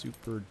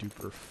super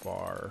duper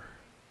far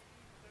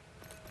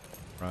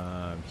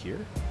from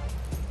here.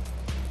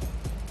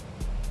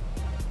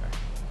 Okay.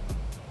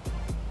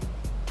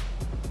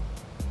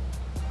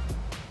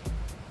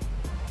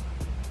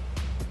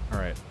 All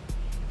right.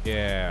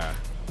 Yeah.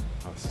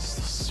 Oh, this is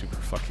still super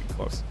fucking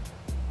close.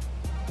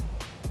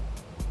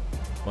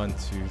 1, 2,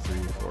 3,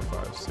 4,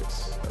 5, 6,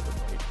 7,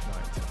 8,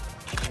 9,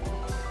 10.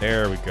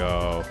 There we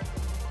go.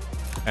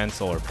 And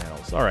solar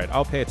panels. All right,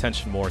 I'll pay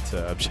attention more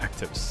to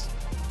objectives.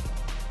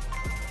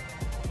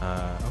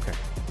 Okay.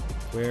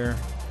 Where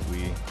do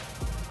we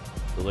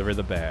deliver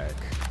the bag?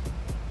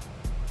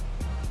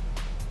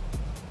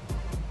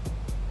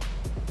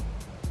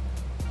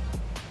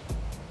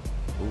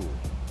 Ooh.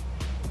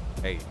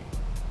 Hey.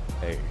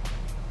 Hey.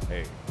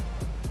 Hey.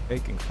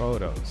 Taking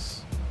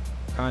photos.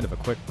 Kind of a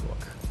quick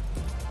look.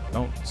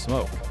 Don't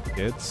smoke,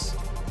 kids.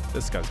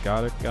 This guy's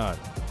got it. God.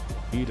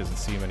 He doesn't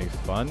seem any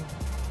fun.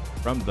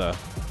 From the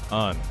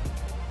on.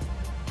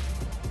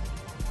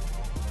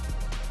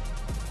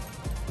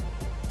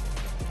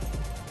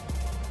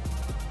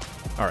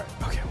 Alright,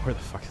 okay, where the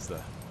fuck is the...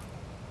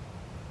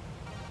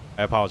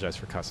 I apologize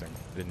for cussing.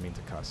 I didn't mean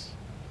to cuss.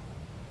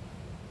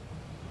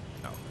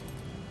 No.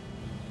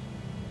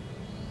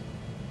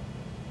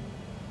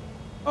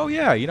 Oh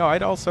yeah, you know,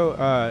 I'd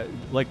also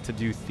like to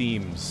do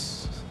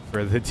themes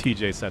for the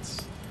DJ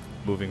sets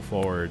moving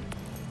forward.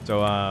 So,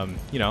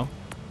 you know,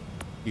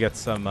 you get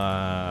some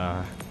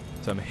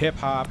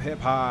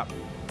hip-hop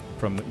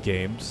from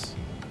games.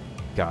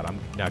 God, I'm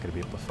not going to be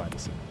able to find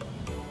this.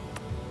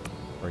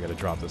 We're going to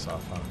drop this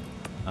off, huh?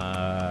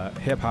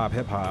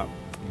 Hip-hop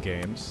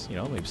games. You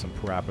know, maybe some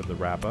Parappa the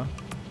Rappa.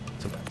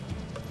 Some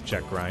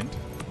Jet Grind.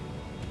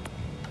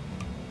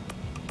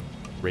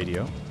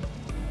 Radio.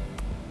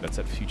 That's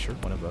at Future,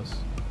 one of those.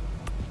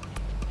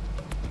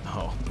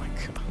 Oh my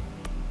god.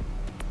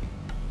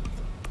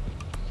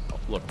 Oh,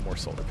 look, more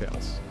solar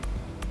panels.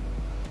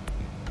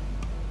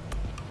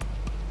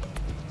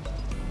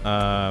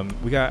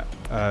 We got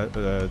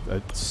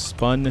a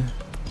spun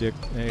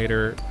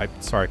dictator.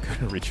 Sorry, I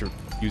couldn't reach your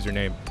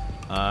username.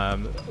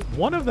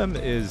 One of them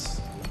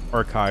is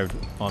archived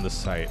on the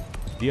site.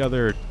 The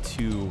other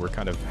two were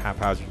kind of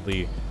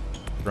haphazardly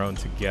thrown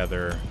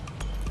together,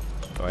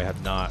 so I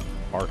have not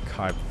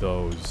archived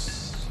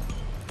those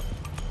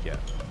yet.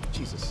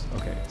 Jesus.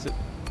 Okay, is it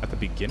at the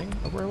beginning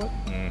of where I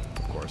went?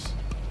 Of course.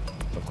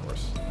 Of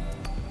course.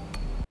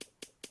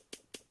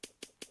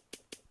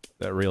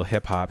 That real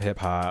hip-hop.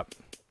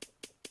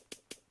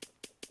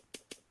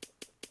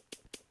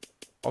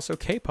 Also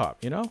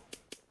K-pop, you know?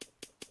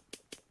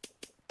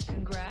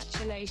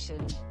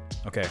 Congratulations.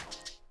 Okay.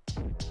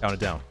 Count it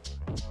down.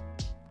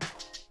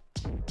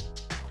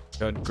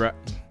 Damn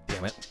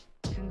it.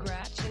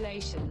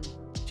 Congratulations.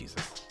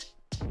 Jesus.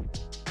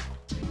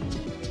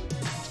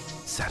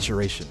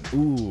 Saturation.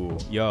 Ooh,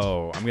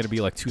 yo. I'm gonna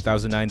be like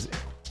 2009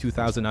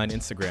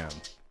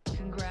 Instagram.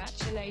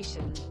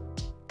 Congratulations.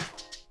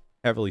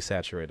 Heavily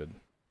saturated.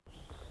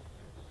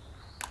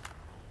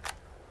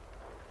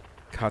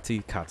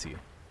 Kati.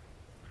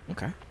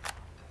 Okay.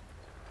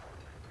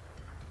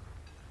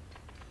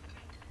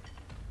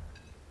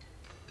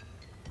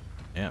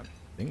 Man,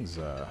 things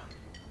have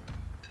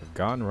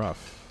gone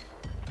rough.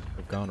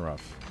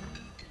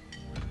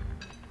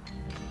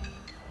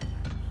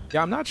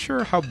 Yeah, I'm not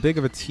sure how big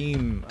of a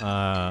team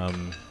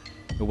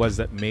it was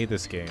that made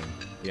this game.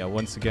 Yeah,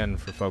 once again,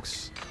 for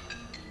folks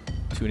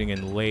tuning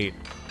in late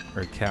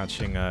or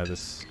catching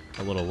this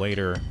a little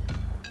later,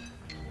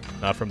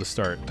 not from the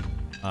start,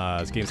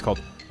 this game's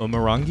called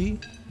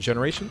Umurangi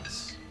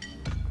Generations.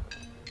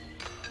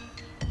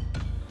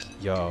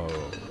 Yo,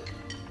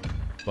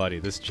 buddy,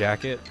 this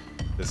jacket,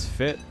 this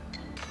fit,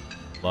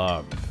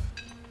 love.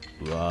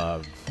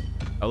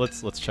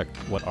 Let's check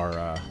what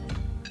our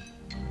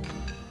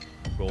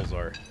goals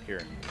are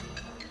here.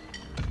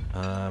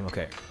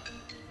 Okay,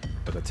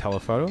 with a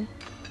telephoto,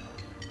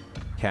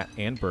 cat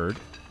and bird,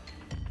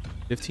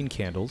 15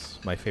 candles,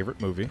 my favorite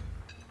movie.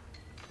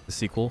 The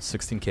sequel,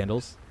 16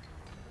 candles,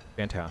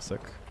 fantastic.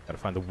 Gotta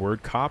find the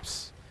word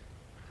cops,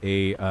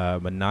 a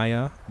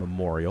Manaya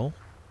memorial,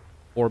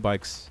 4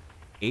 bikes,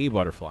 a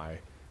butterfly,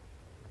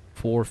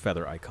 4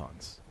 feather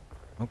icons.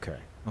 Okay.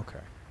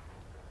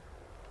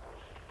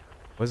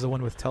 What is the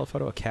one with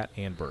telephoto? A cat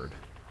and bird.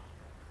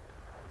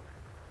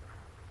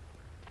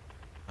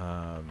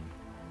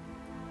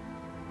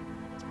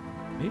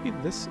 Maybe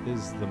this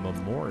is the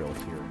memorial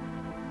here.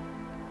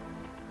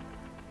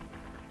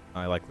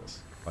 I like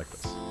this.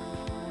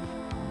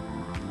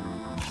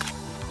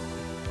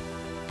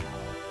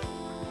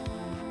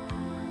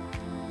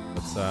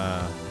 Let's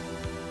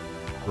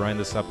grind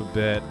this up a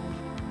bit.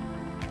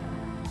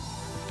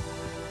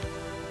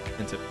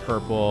 Tint it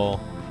purple.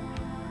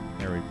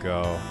 There we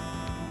go.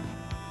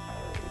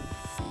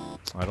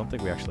 I don't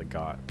think we actually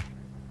got.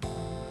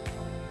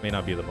 May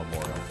not be the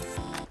memorial.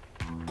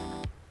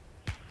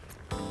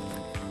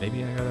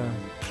 Maybe I gotta.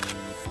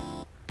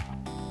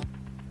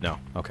 No.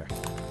 Okay.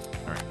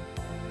 All right.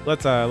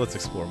 Let's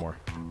explore more.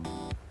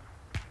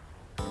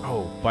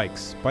 Oh,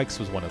 bikes. Bikes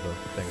was one of the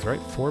things,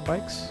 right? 4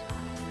 bikes.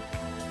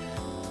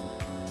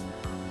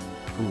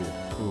 Ooh.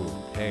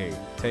 Hey,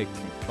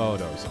 taking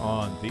photos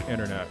on the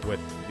internet with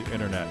the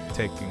internet.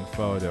 Taking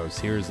photos.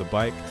 Here's a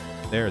bike.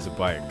 There's a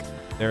bike.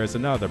 There is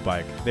another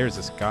bike. There's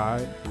this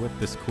guy with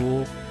this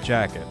cool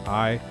jacket.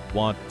 I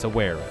want to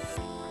wear it.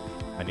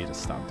 I need to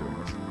stop doing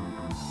this.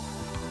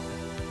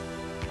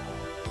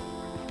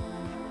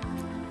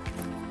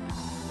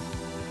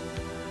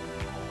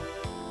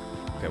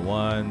 Okay, right,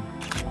 one.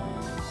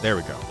 There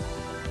we go.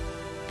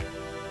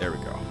 There we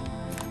go.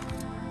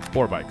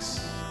 4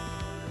 bikes.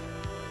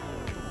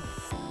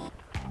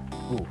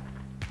 Ooh.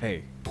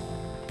 Hey.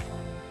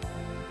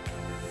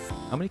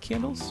 How many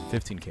candles?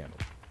 15 candles.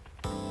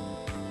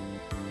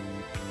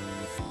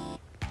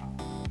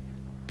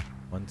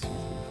 1, 2, 3,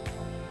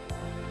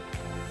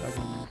 4,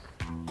 7.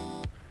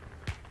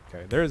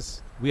 Okay,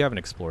 we haven't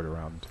explored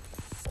around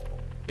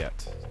yet.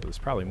 So there's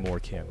probably more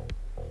candle.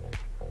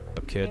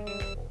 Up, kid.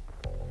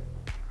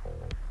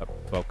 Up,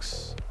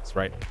 folks. That's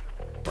right.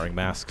 Wearing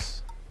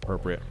masks.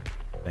 Appropriate.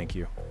 Thank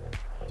you.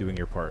 Doing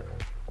your part.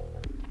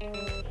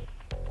 Is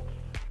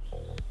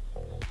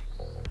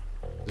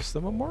this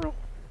the memorial?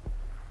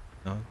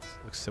 No,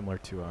 it looks similar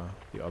to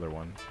the other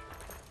one.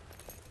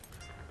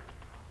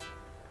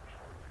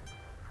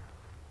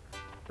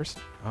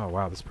 Oh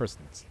wow, this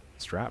person's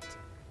strapped.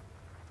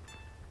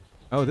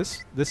 Oh,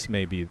 this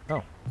may be.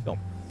 Oh, film.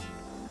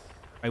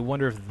 I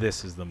wonder if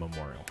this is the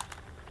memorial.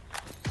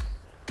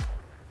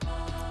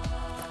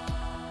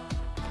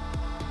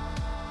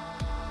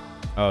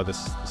 Oh,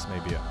 this may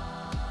be it.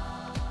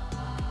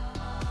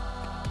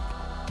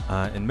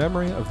 In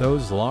memory of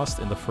those lost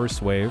in the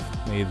first wave,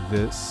 may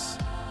this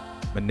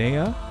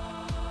Manaya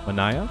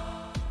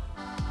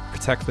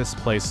protect this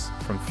place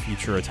from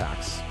future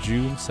attacks.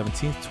 June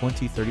 17th,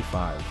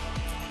 2035.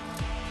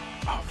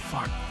 Oh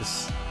fuck,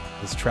 this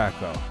track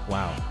though.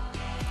 Wow.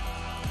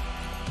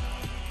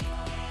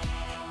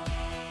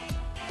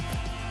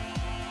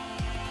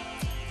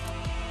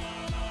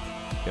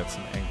 Get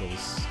some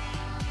angles.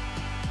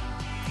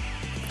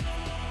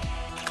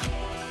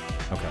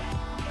 Okay.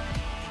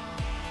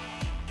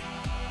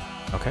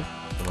 Okay.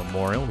 The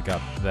memorial, we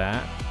got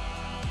that.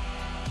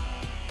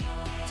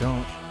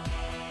 The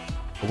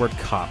word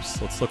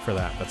cops. Let's look for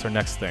that. That's our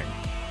next thing.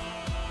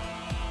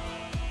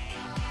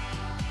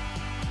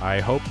 I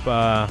hope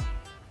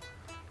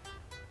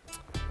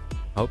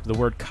the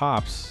word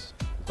cops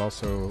is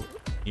also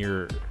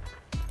near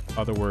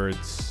other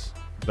words,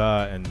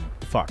 the and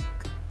fuck.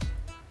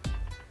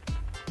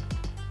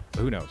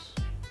 Who knows?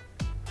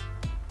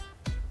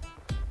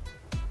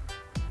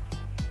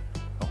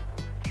 Oh.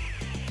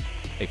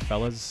 Hey,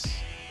 fellas.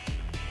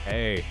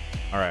 Hey.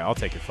 All right, I'll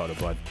take your photo,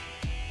 bud.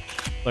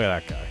 Look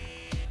at that guy.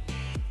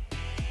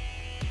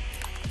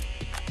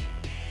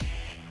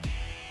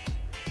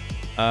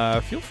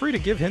 Feel free to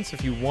give hints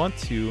if you want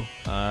to.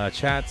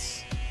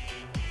 Chat's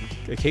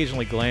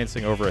occasionally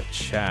glancing over a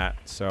chat,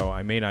 so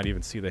I may not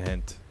even see the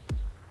hint.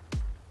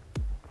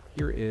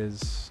 Here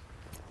is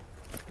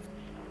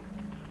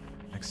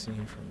next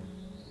scene from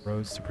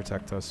roads to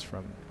protect us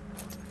from.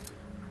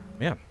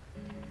 Man,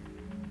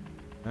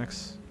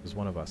 Max is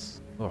one of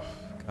us. Oh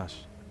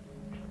gosh.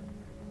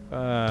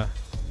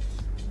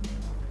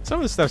 Some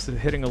of the stuff's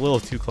hitting a little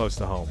too close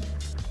to home.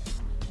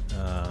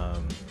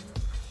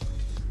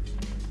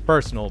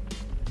 Personal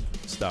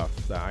stuff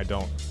that I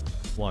don't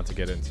want to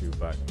get into,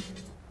 but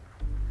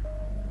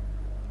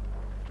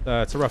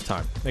it's a rough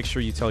time. Make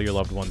sure you tell your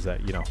loved ones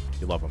that, you know,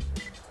 you love them.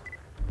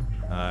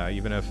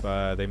 Even if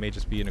they may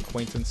just be an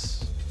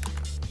acquaintance,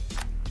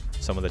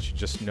 someone that you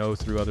just know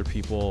through other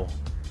people.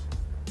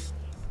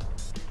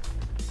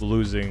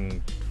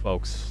 Losing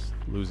folks,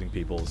 losing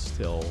people is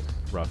still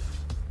rough.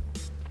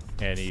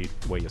 Any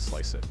way you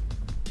slice it.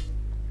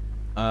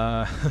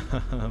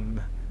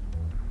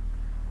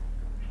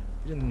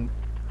 Didn't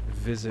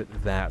visit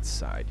that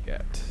side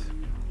yet.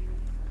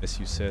 Miss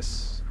you,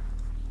 sis.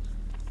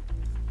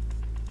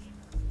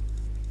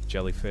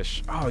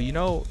 Jellyfish. Oh, you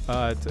know,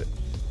 what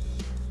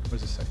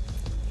does it say?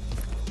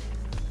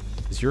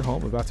 Is your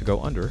home about to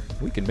go under?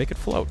 We can make it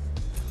float.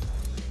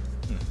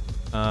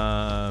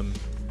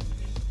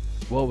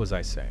 What was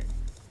I saying?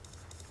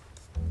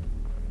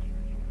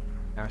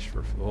 Ash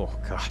for... Oh,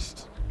 gosh.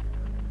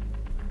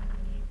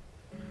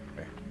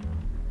 Okay.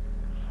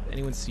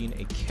 Anyone seen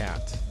a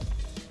cat?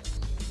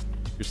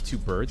 There's 2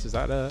 birds. Is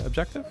that an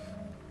objective?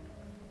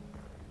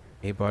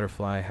 A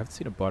butterfly. I haven't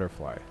seen a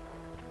butterfly.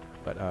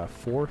 But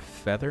 4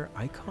 feather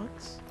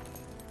icons?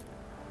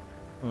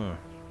 Huh.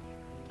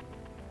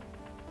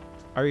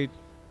 Are you...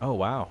 Oh,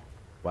 wow.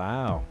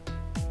 Wow.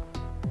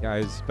 Yeah, I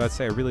was about to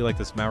say, I really like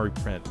this Maori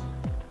print.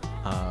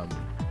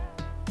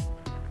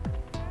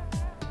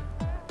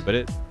 But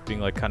it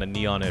being like kind of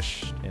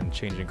neonish and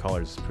changing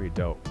colors is pretty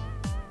dope.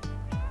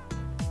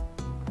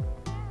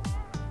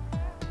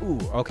 Ooh,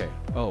 okay.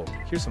 Oh,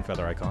 here's some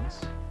feather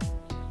icons.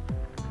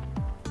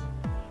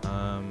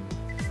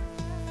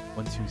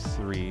 1, 2,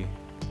 3.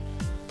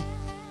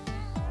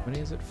 How many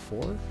is it?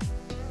 4?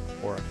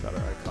 4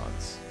 feather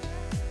icons.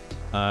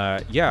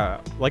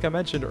 Yeah, like I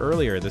mentioned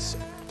earlier, the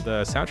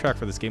soundtrack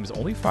for this game is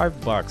only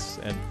 $5,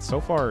 and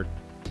so far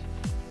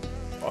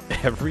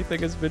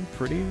everything has been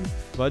pretty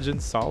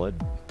fudging solid.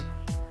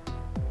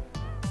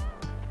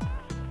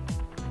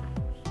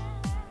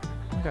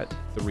 I got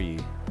 3.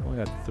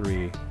 Only got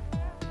 3.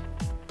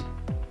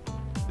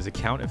 Does it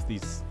count if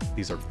these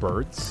are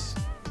birds?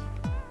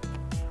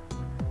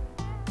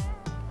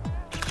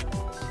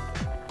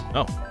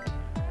 Oh.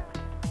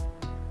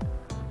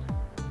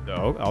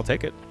 No, I'll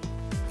take it.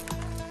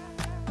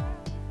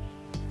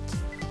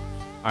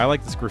 I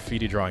like this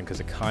graffiti drawing because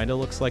it kind of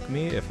looks like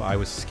me if I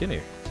was skinny.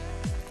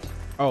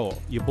 Oh,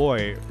 your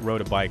boy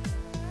rode a bike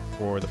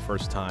for the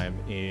first time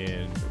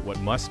in what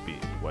must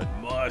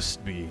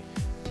be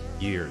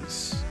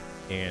years,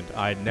 and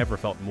I never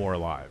felt more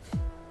alive.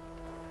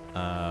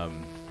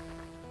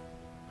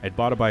 I'd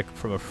bought a bike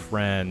from a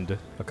friend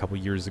a couple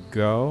years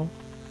ago,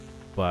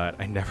 but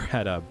I never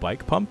had a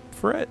bike pump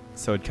for it,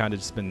 so it'd kind of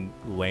just been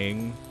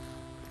laying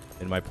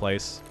in my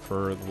place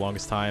for the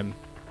longest time.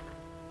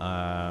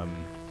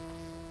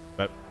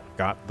 But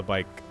got the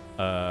bike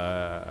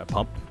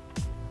pump.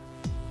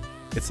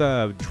 It's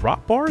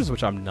drop bars,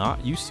 which I'm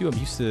not used to. I'm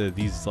used to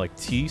these like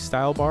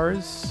T-style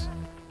bars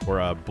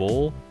or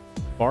bull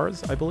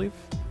bars, I believe.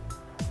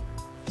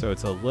 So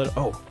it's a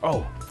little.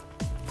 Oh.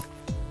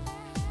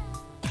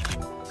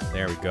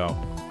 There we go.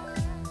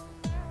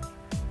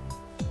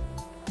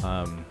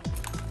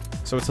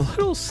 So it's a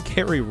little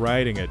scary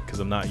riding it because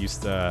I'm not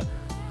used to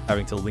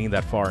having to lean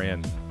that far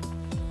in.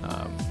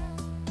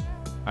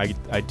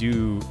 I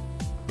do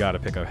gotta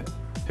pick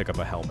up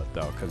a helmet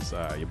though, because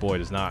your boy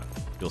does not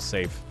feel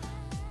safe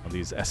on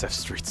these SF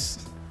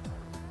streets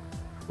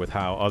with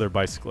how other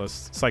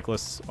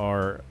cyclists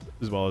are,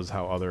 as well as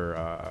how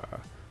other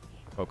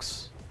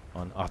folks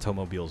on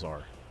automobiles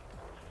are.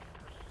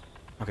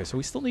 Okay, so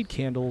we still need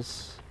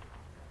candles.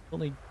 Still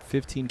need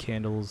 15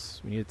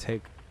 candles. We need to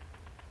take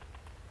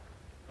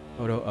a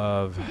photo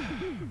of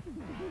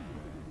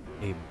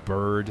a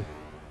bird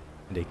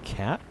and a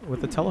cat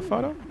with a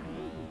telephoto.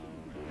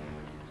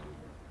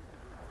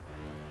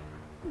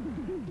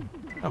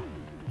 Oh,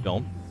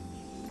 film.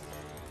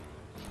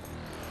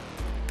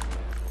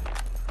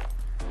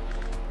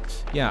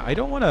 Yeah, I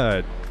don't want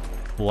to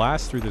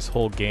blast through this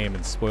whole game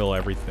and spoil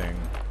everything.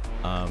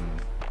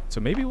 So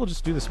maybe we'll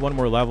just do this one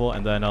more level,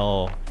 and then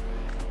we'll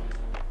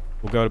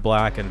go to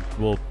black, and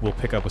we'll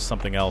pick up with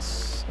something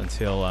else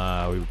until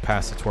we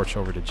pass the torch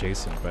over to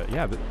Jason. But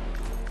yeah,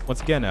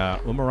 once again,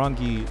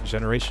 Umurangi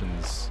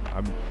Generations.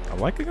 I'm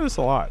liking this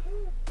a lot.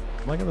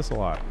 I'm liking this a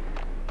lot.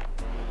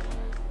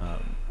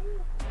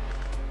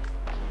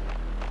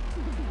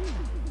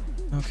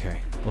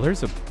 Okay. Well,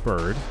 there's a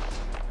bird.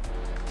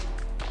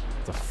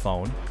 It's a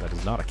phone. That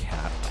is not a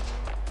cat.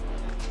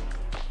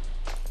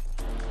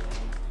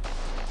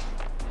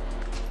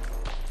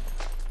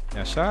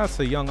 Yeah, shout out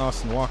to young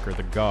Austin Walker,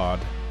 the god.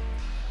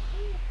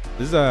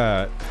 This is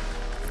a...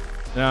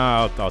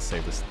 No, I'll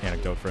save this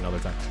anecdote for another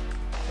time.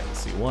 Okay, let's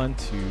see. 1,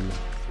 2,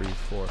 3,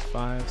 4,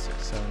 5,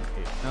 6, 7,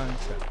 8, 9, 10,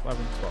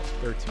 11, 12,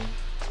 13,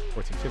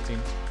 14, 15.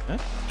 Huh?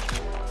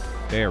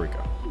 There we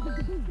go.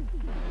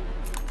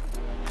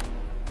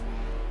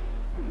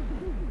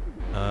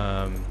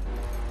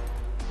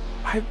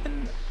 I've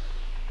been...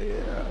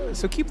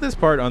 so keep this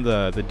part on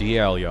the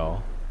DL,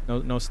 y'all.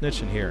 No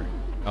snitching here.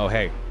 Oh,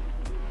 hey.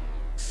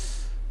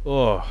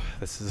 Oh,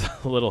 this is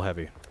a little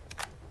heavy.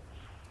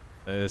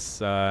 This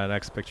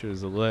next picture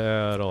is a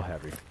little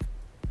heavy.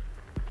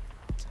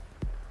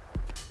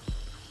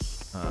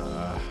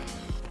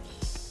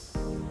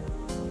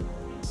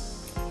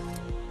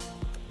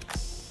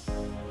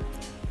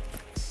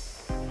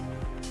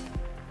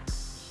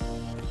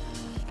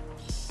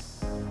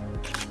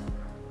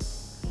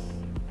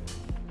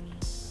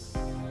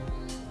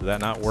 Did that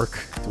not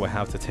work? Do I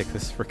have to take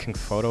this freaking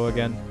photo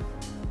again?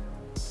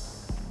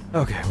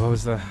 Okay, what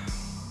was the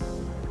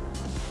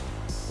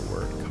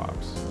word?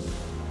 Cops.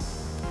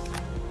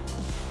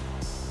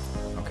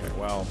 Okay,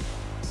 well.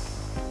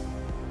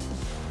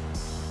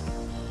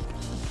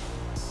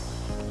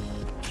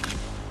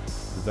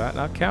 Does that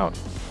not count?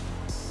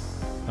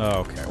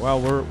 Okay,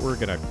 well, we're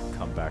gonna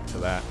come back to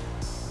that.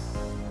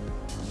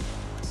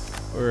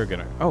 We're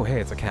gonna... Oh, hey,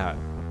 it's a cat.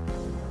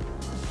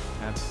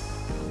 Cat.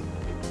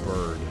 A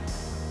bird.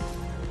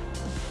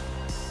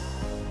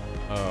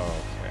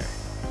 Okay.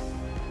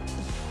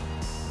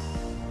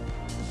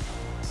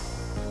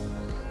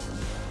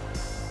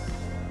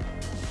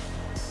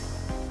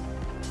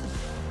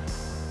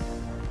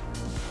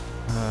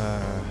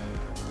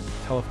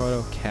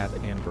 Telephoto, cat,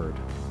 and bird.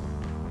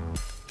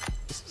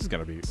 This is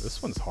gonna be...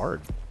 This one's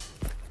hard.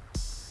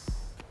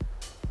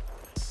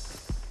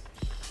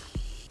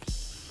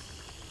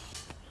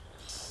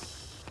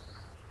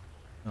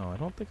 No, I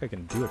don't think I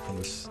can do it from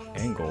this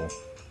angle.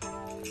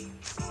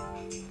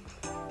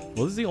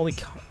 Well, this is the only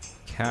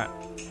cat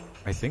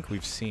I think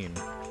we've seen.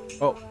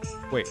 Oh,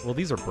 wait. Well,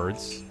 these are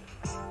birds.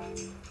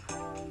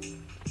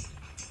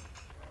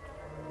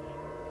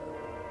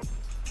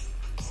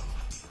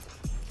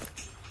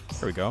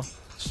 There we go.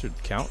 Should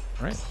count,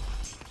 right?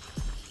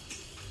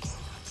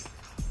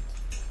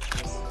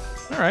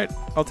 All right,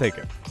 I'll take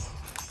it.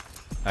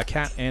 A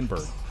cat and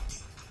bird.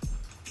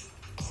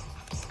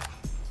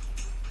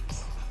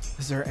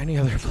 Is there any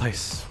other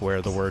place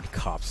where the word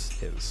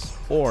cops is?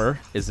 Or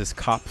is this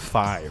cop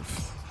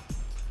 5?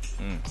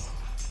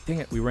 Dang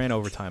it, we ran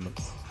overtime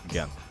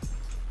again.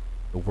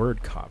 The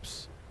word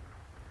cops.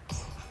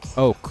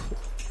 Oh,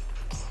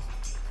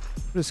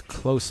 what does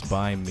close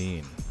by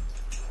mean?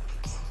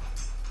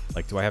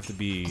 Like, do I have to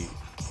be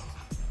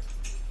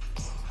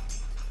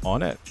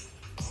on it?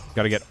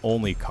 Gotta get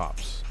only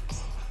cops.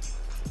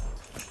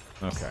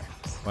 Okay.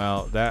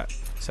 Well, that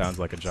sounds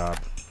like a job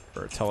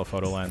for a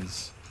telephoto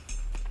lens.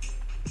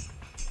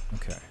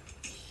 Okay.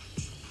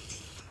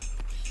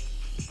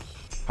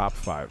 Top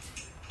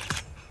 5.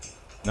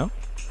 No?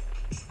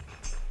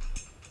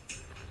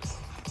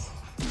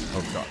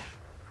 Oh, God.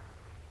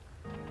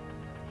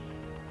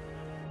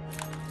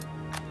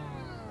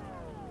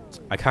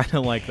 I kind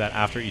of like that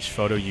after each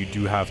photo you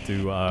do have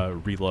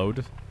to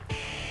reload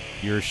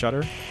your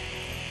shutter.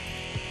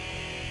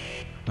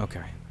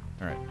 Okay.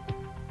 All right.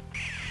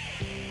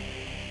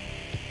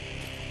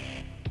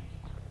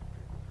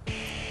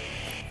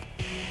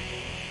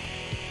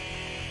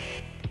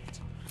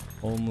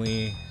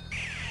 Only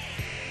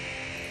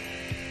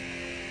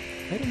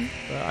item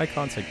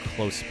icons like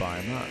close by.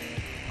 I'm not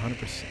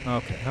 100%.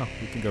 Okay, oh,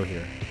 we can go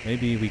here.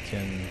 Maybe we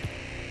can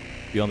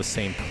be on the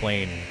same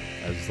plane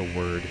as the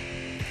word.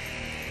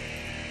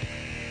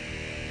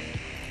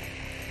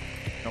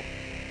 Nope.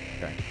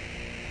 Okay.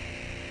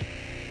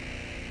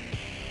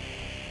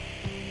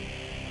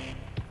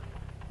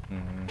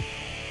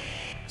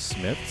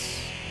 Smiths.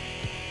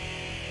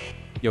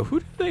 Yo, who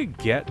do they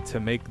get to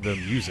make the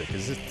music?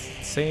 Is it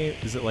same?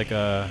 Is it like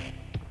a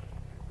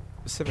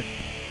specific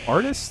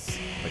artist?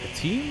 Like a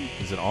team?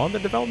 Is it on the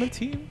development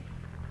team?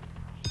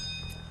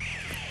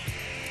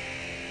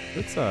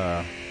 It's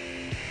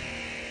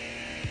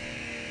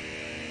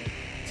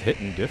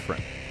hitting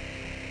different.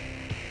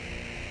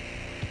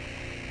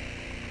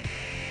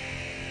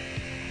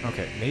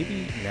 Okay,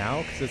 maybe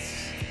now because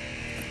it's.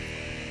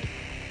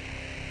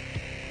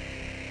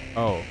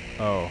 Oh,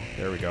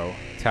 there we go.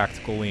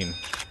 Tactical lean.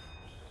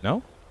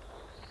 No?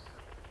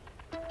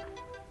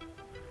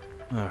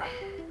 Ugh.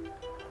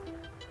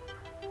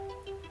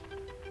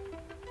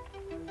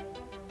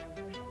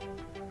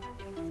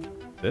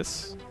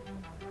 This?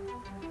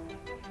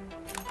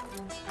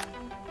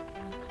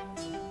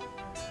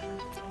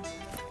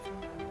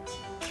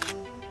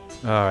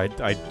 I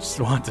just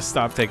want to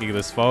stop taking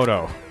this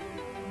photo.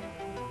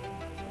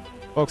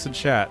 Folks in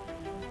chat,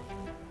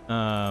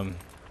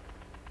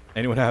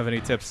 anyone have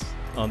any tips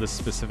on this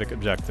specific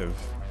objective?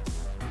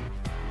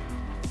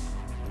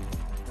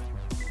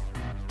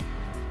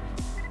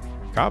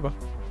 Kaba.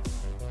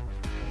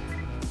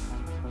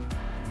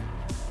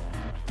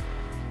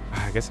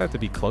 I guess I have to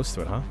be close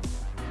to it, huh?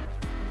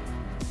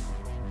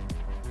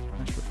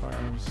 Extra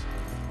firearms.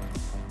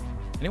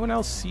 Anyone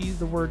else see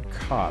the word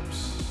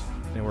cops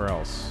anywhere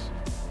else?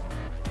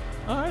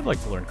 I'd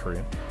like to learn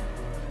Korean.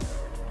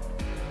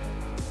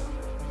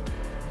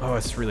 Oh,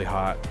 it's really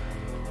hot.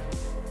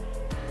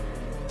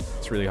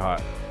 It's really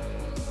hot.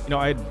 You know,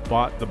 I had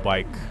bought the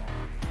bike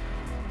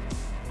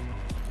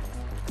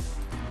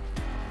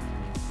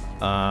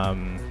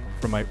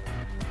from my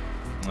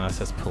it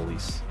says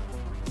police.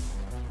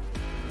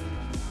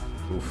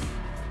 Oof.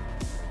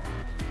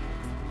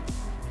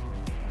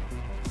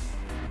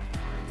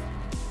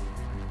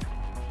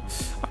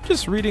 I'm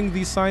just reading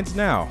these signs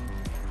now.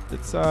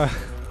 It's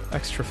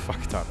extra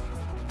fucked up.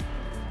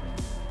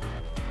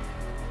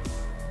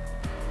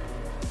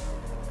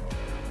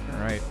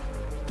 Alright.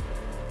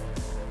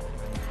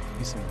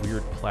 Be some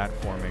weird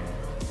platforming.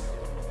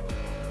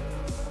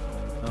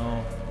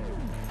 Oh.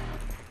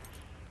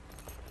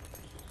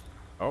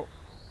 Oh.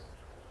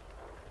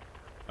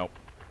 Nope.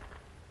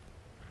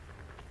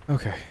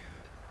 Okay.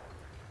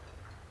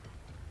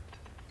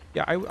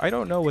 Yeah, I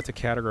don't know what to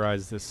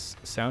categorize this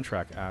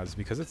soundtrack as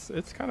because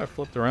it's kind of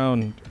flipped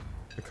around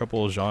a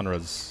couple of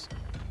genres.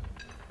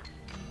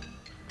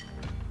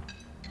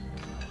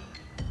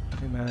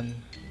 Hey man.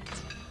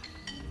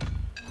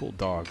 Cool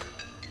dog.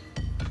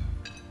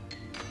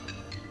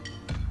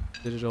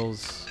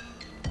 Digitals.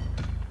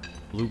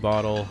 Blue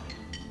bottle.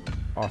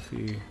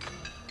 Coffee.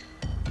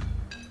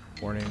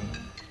 Warning.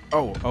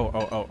 Oh.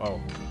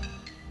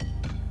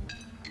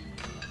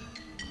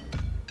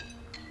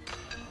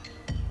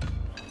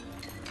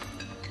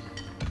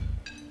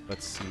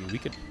 Let's see. We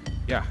could.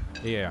 Yeah.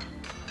 We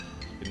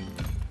can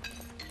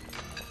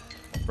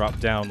drop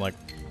down like.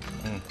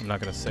 I'm not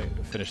gonna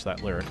finish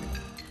that lyric.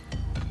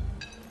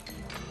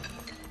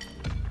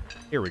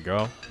 Here we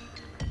go.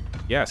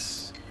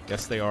 Yes.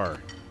 Yes, they are.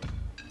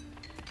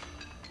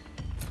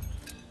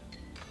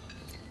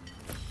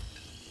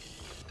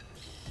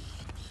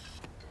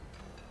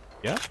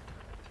 Yeah?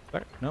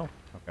 No?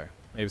 Okay.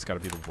 Maybe it's got to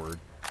be the word.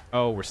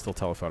 Oh, we're still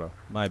telephoto.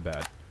 My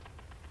bad.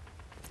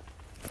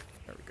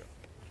 There we go.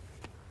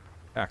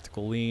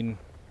 Tactical lean.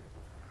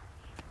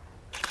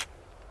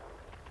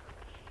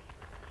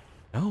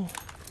 No.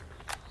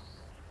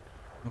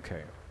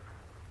 Okay.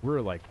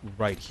 We're like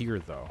right here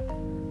though.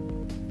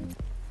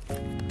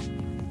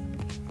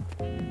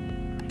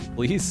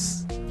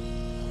 Please?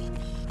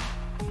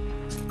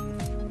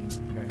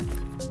 Okay.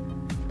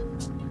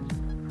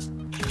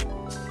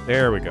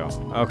 There we go.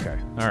 Okay.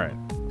 All right.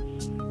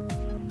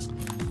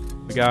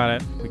 We got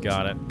it. We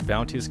got it.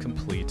 Bounty is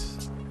complete.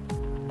 Is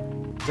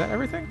that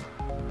everything?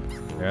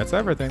 Yeah, that's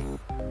everything.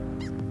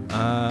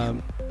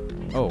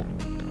 Oh.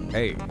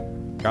 Hey.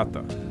 Got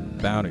the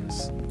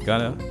bounties.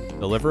 Gonna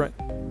deliver it.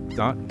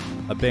 Not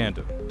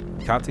abandon.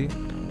 Kati.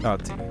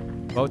 Bounty.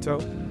 Photo.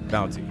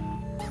 Bounty.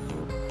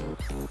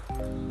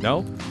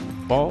 No.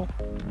 Ball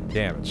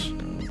damage.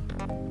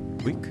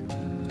 Tweak.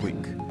 Tweak.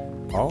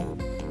 All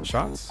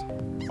shots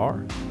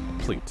are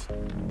complete.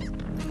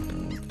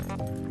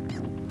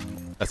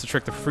 That's the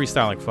trick to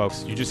freestyling,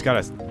 folks. You just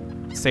gotta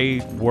say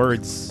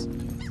words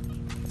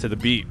to the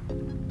beat.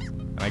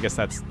 And I guess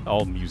that's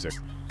all music.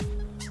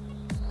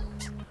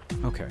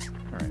 Okay,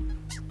 alright.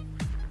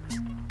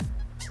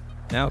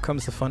 Now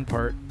comes the fun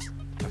part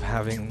of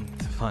having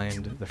to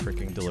find the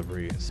freaking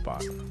delivery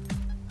spot.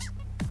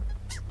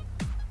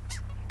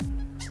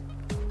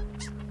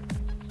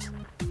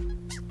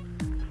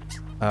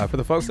 For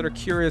the folks that are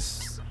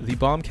curious, the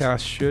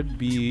Bombcast should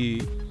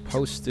be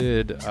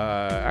posted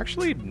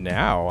actually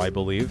now, I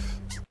believe.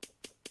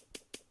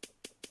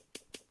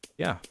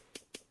 Yeah.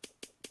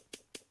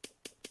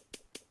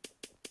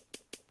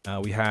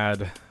 We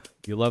had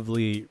the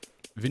lovely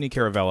Vinny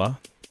Caravella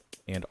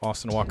and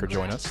Austin Walker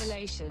join us.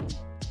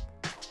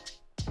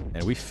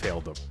 And we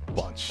failed a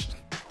bunch.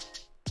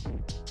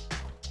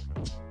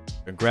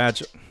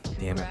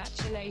 Damn it.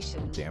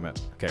 Damn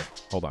it. Okay,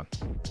 hold on.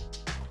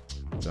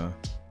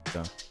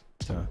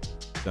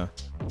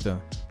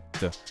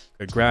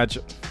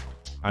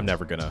 I'm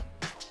never gonna.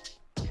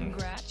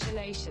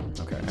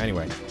 Congratulations. Okay,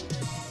 anyway.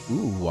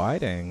 Ooh,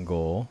 wide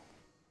angle.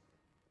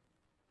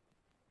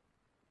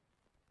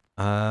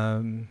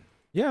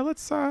 Yeah,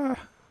 let's,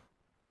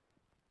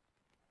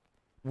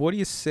 what do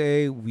you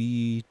say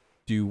we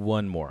do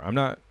one more? I'm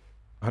not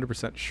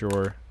 100%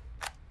 sure.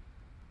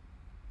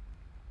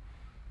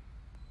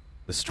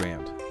 The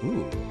Strand.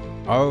 Ooh.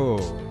 Oh,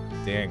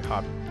 dang,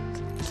 hot.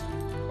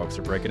 Folks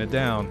are breaking it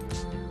down.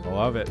 I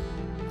love it.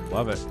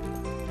 Love it.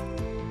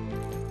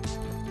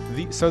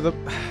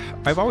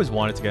 I've always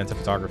wanted to get into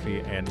photography,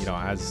 and you know,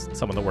 as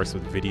someone that works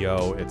with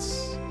video,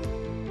 it's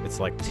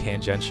like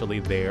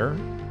tangentially there,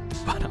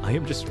 but I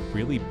am just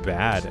really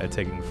bad at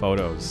taking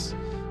photos.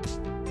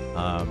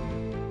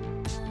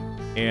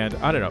 And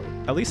I don't know,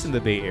 at least in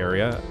the Bay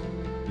Area,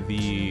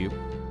 the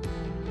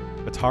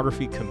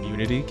photography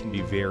community can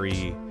be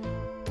very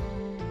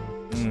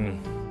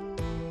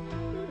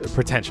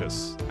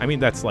pretentious. I mean,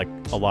 that's like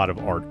a lot of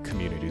art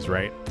communities,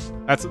 right?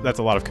 That's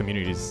a lot of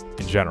communities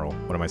in general.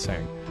 What am I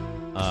saying?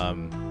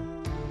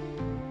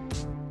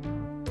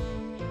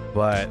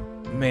 But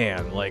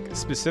man, like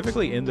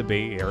specifically in the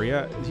Bay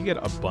Area, you get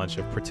a bunch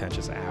of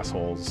pretentious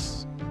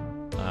assholes.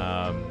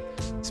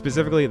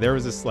 Specifically, there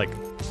was this like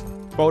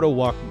photo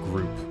walk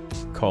group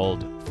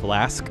called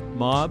Flask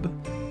Mob,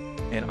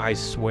 and I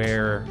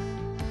swear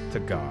to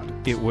God,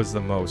 it was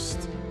the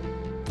most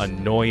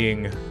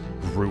annoying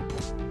group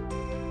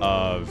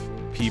of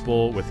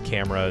people with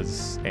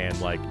cameras and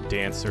like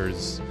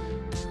dancers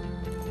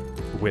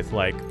with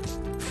like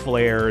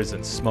flares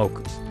and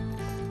smoke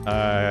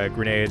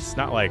grenades,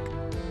 not like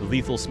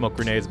lethal smoke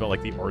grenades, but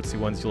like the artsy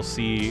ones you'll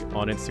see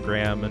on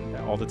Instagram and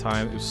all the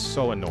time. It was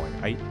so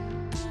annoying.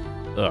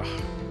 Ugh.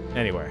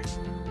 Anyway,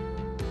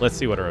 let's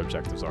see what our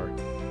objectives are.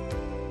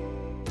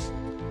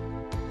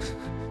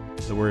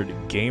 The word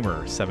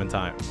gamer 7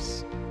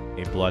 times.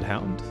 A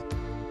bloodhound.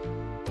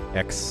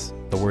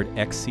 The word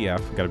XCF.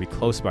 We've got to be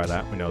close by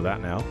that. We know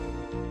that now.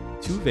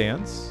 2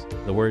 vans.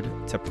 The word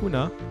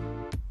tapuna.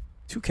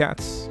 2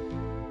 cats.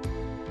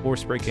 4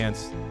 spray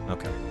cans.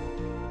 Okay.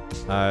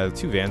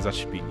 2 vans. That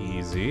should be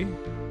easy.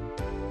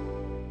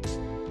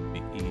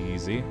 Be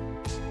easy.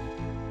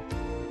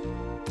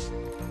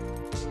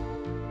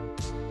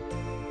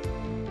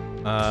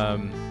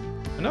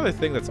 Another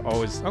thing that's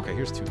always... Okay,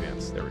 here's 2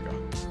 vans. There we go.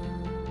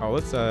 Oh,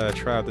 let's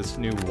try out this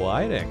new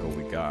wide angle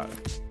we got.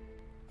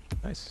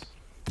 Nice.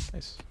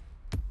 Nice.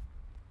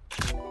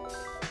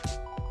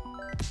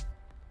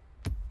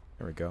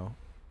 There we go.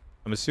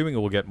 I'm assuming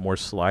we'll get more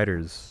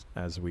sliders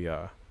as we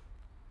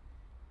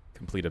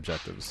complete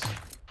objectives.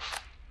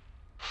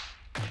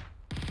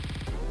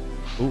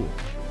 Ooh.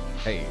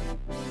 Hey.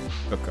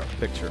 Took a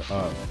picture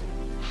of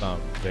some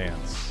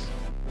Vans.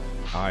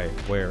 I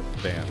wear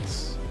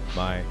Vans.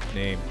 My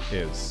name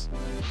is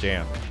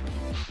Jan.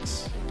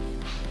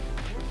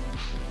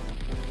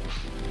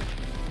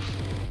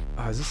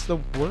 Is this the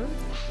word?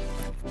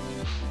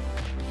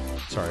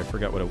 Sorry, I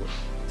forgot what it was.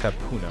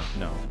 Tapuna.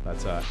 No,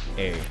 that's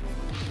A.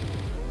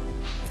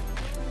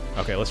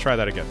 Okay, let's try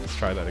that again. Let's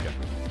try that again.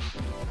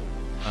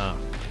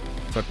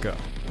 Took a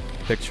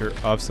picture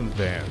of some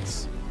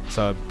Vans.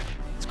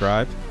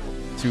 Subscribe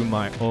to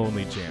my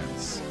only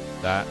Jans.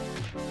 That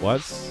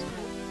was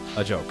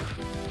a joke.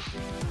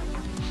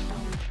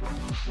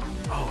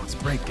 Oh, let's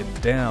break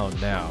it down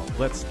now.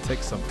 Let's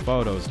take some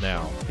photos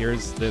now.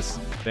 Here's this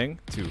thing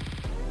to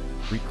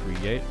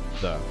recreate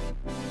the...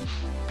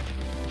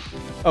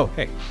 Oh,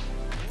 hey.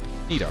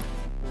 Neato.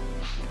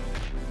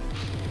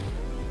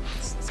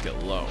 Let's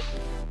get low.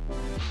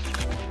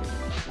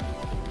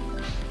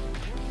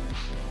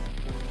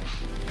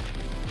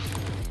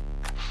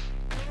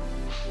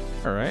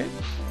 All right.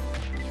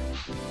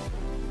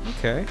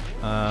 Okay.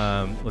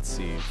 Let's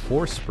see.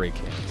 4 spray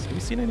cans. Have you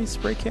seen any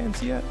spray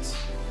cans yet?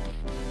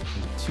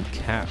 2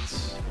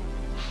 cats.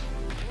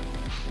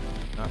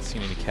 Not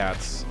seen any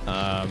cats.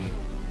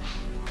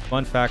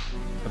 Fun fact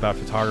about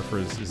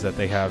photographers is that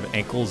they have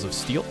ankles of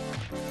steel.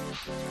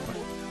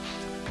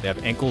 They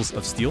have ankles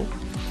of steel.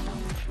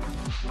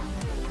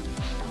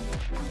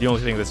 The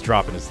only thing that's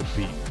dropping is the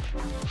beat.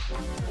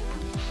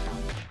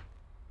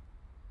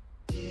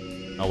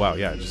 Oh wow,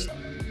 yeah, it just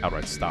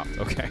outright stopped.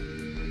 Okay.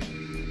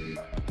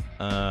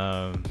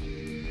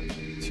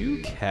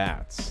 Two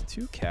cats.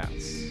 Two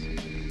cats.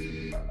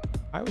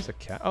 I was a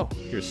cat. Oh,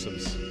 here's some.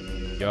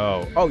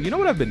 Yo. Oh, you know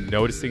what I've been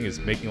noticing is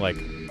making like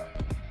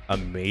a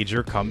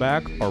major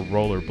comeback are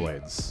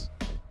rollerblades.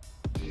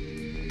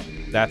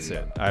 That's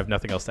it. I have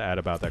nothing else to add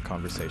about that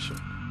conversation.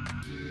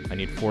 I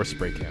need 4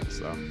 spray cans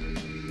though.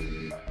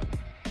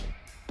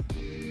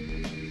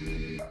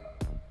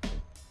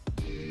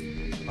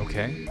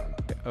 Okay.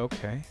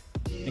 Okay.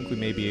 I think we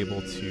may be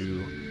able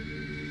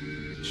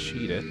to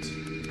cheat it.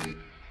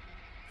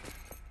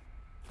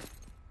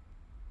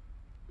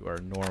 Do our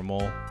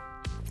normal.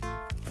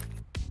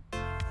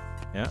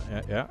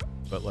 Yeah.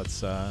 But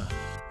let's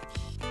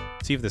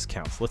see if this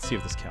counts. Let's see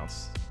if this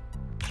counts.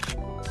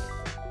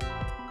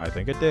 I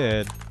think it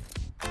did.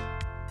 All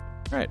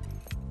right.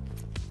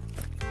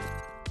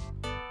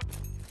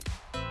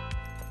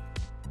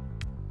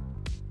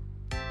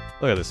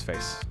 Look at this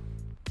face.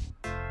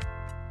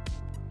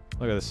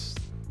 Look at this.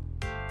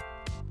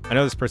 I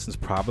know this person's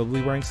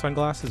probably wearing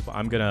sunglasses, but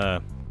I'm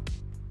gonna...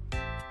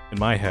 In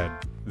my head,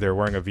 they're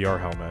wearing a VR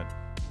helmet.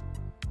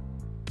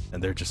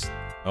 And they're just...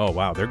 Oh,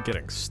 wow, they're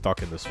getting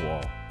stuck in this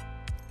wall.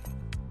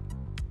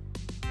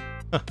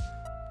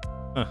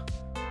 Huh.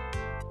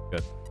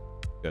 Good.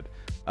 Good.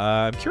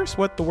 I'm curious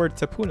what the word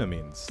tepuna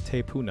means.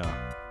 Tepuna.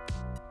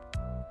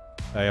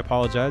 I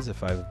apologize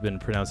if I've been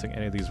pronouncing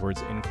any of these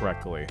words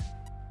incorrectly.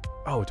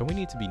 Oh, don't we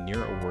need to be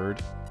near a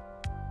word?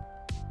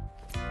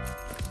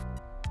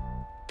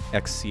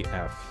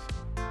 XCF.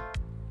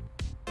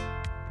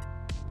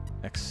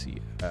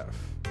 XCF.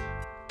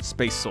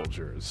 Space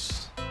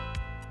soldiers.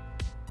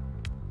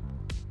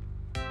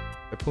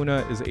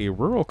 Tepuna is a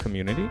rural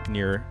community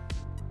near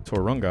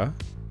Tauranga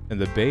in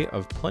the Bay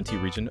of Plenty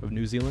region of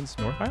New Zealand's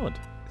North Island.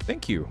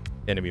 Thank you,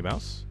 Enemy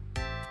Mouse.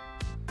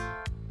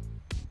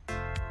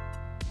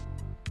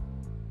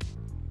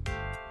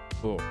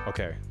 Oh,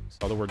 okay.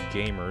 Saw the word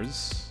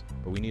gamers,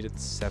 but we need it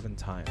 7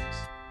 times.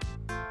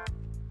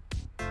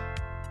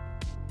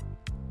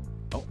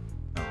 Oh,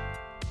 no.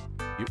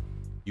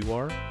 You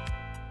are?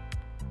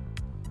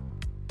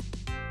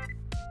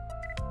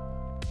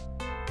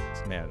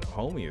 This man,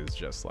 homie is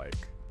just like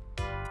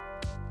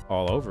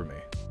all over me.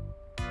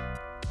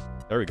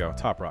 There we go,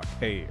 top rock.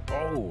 Hey,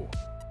 oh.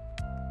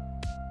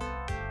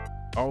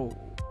 Oh.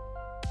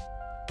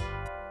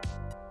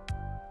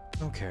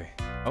 Okay.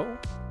 Oh,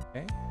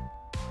 okay.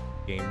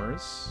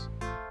 Gamers.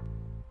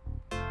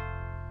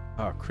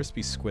 Oh,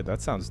 crispy squid.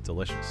 That sounds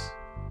delicious.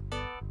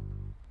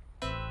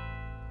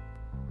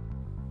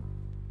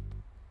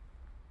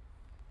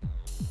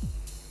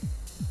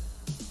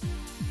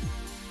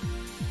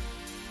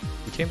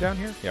 We came down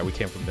here? Yeah, we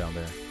came from down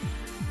there.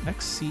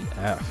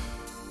 XCF.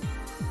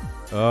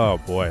 Oh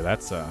boy,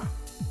 that's ugh.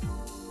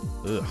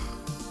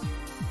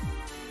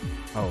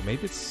 Oh,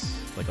 maybe it's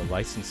like a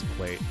license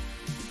plate.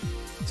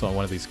 It's on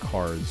one of these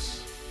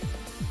cars.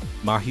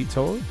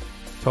 Mahito?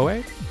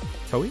 Toe?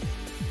 Toi?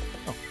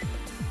 Oh,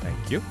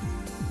 thank you.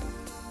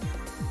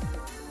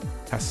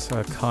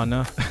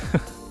 Asakana.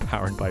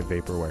 Powered by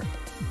vaporware.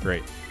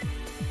 Great.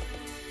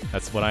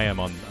 That's what I am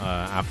on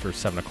after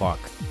 7 o'clock.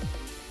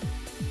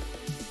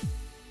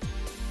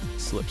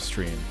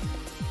 Slipstream.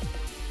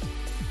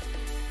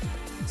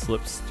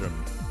 Slipstream.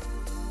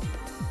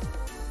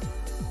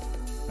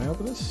 Can I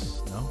open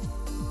this? No?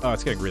 Oh,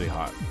 it's getting really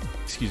hot.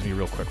 Excuse me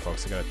real quick,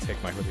 folks. I gotta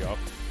take my hoodie off.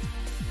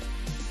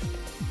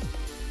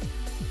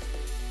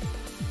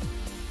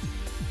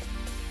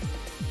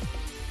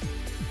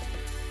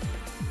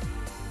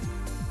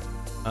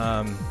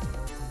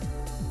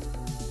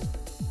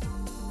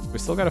 We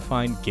still gotta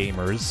find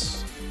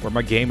gamers. Where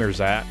my gamers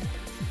at?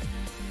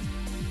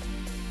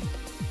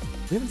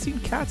 We haven't seen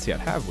cats yet,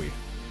 have we?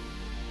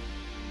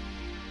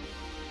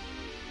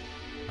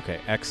 Okay,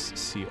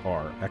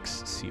 XCR.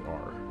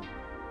 XCR.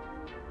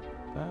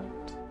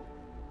 That?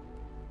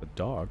 A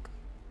dog?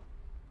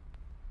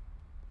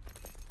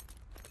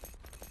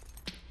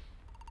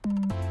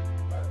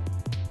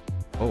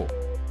 Oh.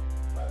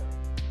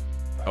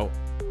 Oh.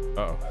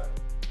 Uh-oh.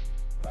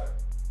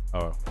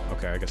 Oh,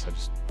 okay, I guess I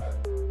just...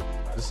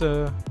 Is this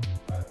a...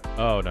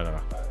 Oh, no.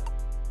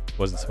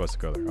 Wasn't supposed to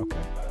go there.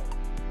 Okay.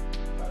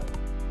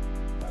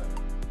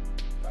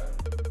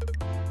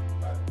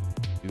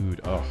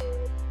 Dude, oh.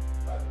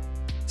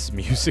 This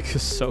music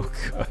is so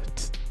good.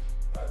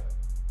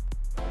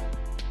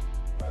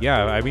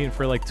 Yeah, I mean,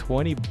 for like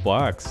 20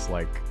 bucks,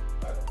 like,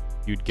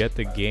 you'd get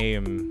the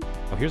game...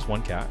 Oh, here's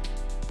one cat.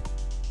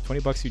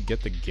 20 bucks, you'd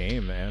get the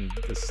game and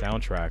the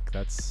soundtrack.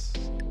 That's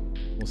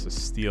almost a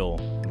steal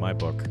in my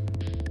book.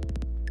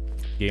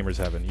 Gamers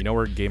Heaven. You know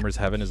where Gamers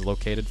Heaven is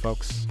located,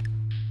 folks?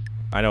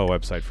 I know a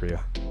website for you.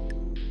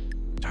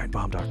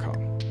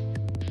 GiantBomb.com.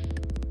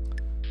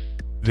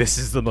 This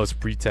is the most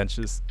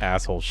pretentious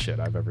asshole shit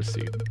I've ever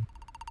seen.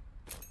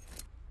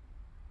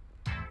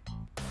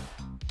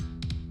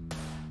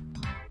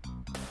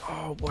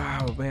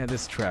 Wow, man,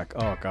 this track.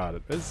 Oh god,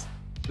 this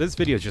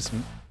video is just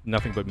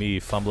nothing but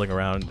me fumbling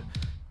around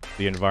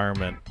the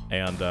environment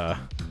and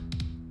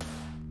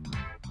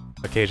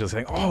occasionally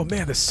saying, "Oh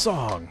man, this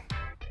song."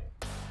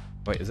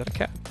 Wait, is that a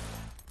cat?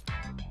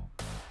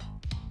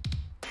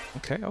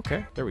 Okay,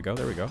 okay, there we go,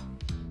 there we go.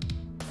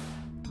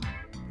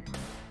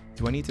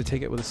 Do I need to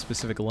take it with a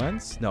specific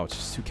lens? No, it's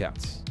just two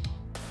cats.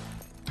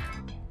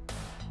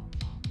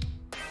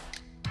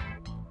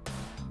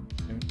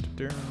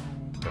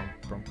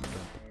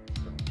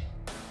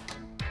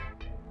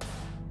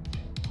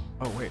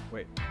 Oh, wait,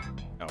 wait.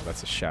 No,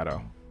 that's a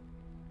shadow.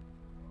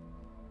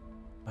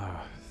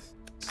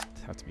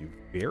 This has to be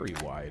very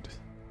wide.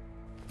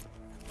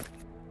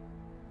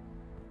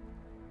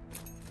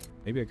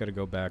 Maybe I gotta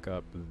go back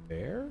up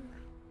there?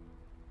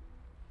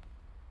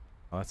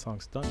 Oh, that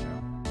song's done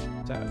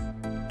now.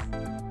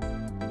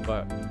 Sad.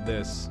 But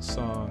this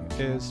song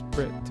is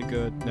pretty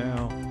good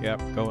now.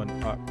 Yep, going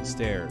up the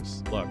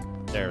stairs. Look,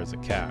 there's a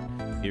cat.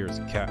 Here's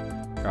a cat.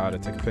 Gotta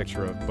take a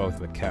picture of both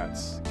of the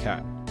cats.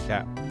 Cat,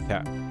 cat,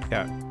 cat,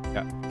 cat,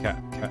 cat, cat,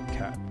 cat,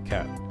 cat,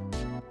 cat.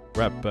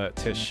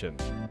 Repetition.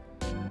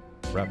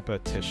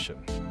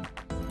 Repetition.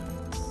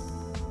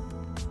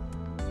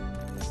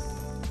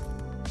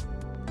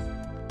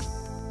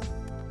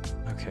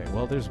 Okay,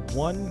 well, there's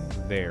one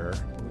there.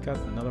 We got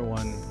another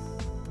one.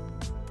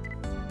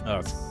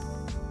 Oh,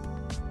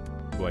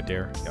 do I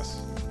dare?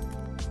 Yes.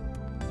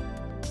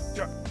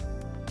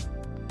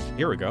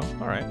 Here we go.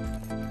 All right.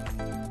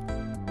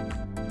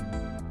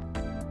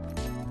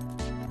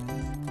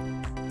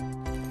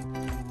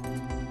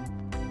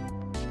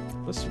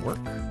 This work?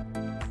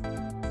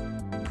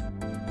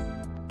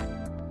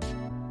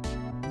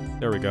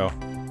 There we go.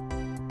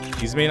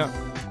 These may not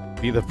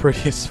be the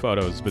prettiest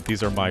photos, but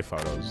these are my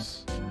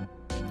photos.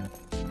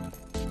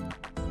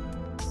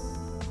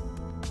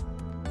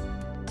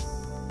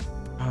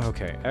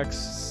 Okay,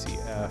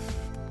 XCF.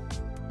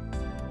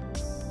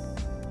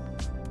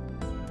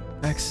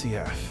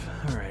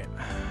 XCF. All right.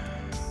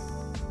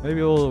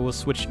 Maybe we'll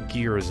switch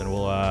gears and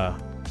we'll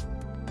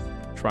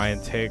try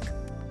and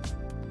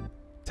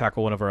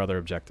tackle one of our other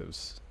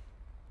objectives.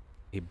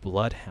 A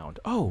bloodhound.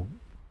 Oh,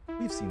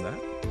 we've seen that.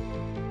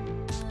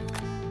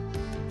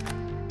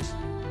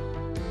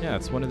 Yeah,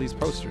 it's one of these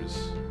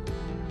posters.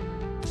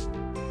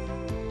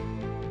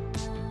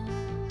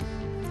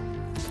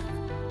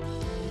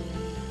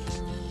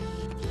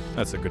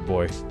 That's a good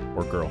boy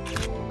or girl.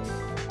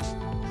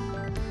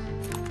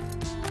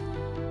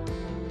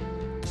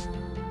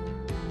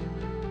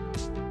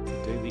 The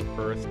day the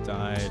Earth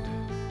died.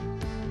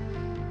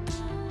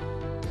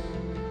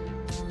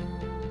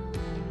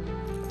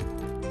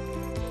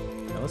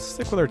 Now let's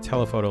stick with our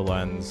telephoto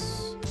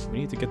lens. We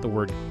need to get the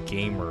word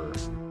gamer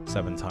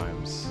 7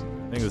 times.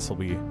 I think this will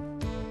be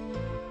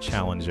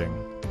challenging.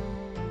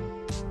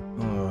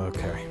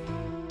 Okay.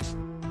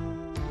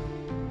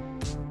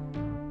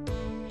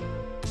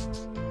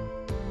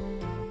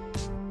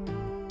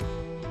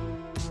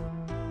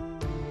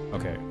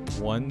 Okay,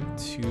 1,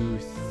 2,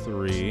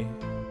 3.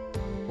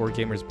 4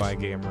 gamers by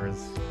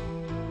gamers.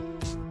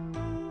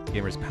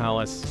 Gamers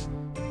Palace.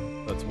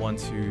 That's 1,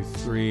 2,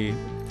 3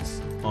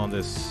 on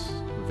this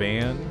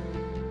van.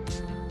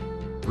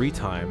 3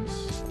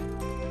 times.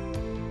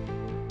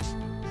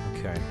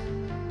 Okay.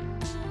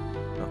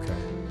 Okay.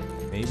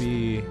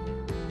 Maybe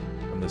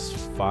from this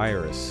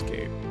fire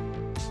escape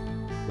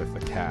with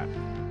the cat.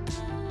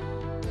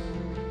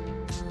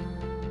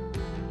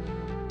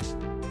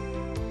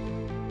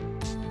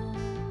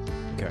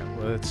 Okay,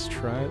 let's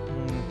try it.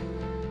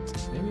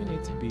 Maybe it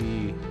needs to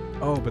be...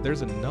 Oh, but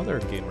there's another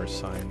gamer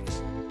sign.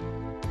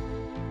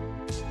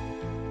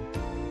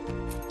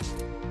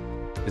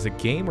 Is it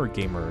game or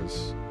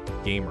gamers?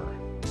 Gamer.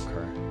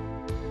 Okay.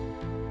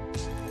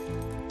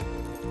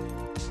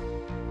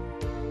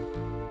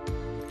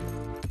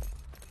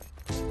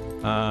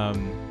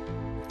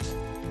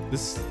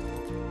 This...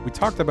 We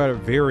talked about it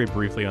very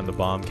briefly on the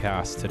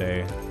Bombcast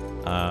today.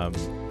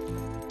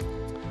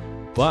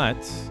 But...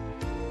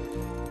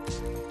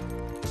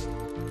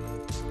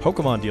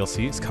 Pokemon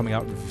DLC is coming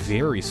out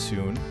very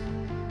soon.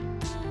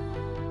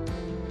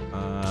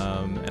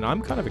 And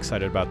I'm kind of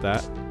excited about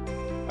that.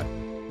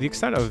 The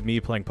extent of me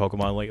playing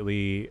Pokemon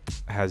lately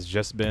has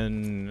just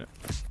been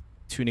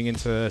tuning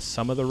into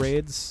some of the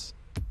raids.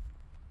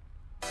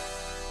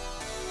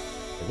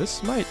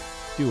 This might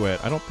do it.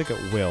 I don't think it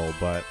will,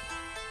 but...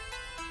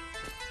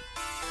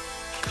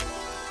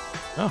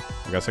 Oh,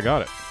 I guess I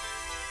got it.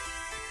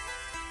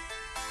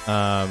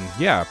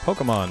 Yeah,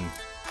 Pokemon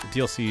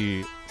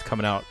DLC is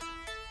coming out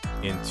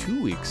in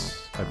 2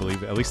 weeks, I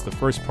believe. At least the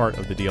first part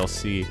of the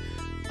DLC.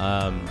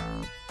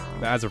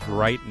 As of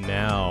right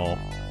now,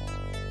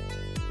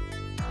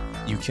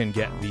 you can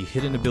get the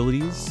hidden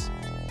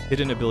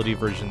ability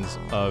versions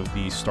of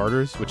the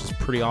starters, which is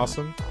pretty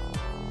awesome.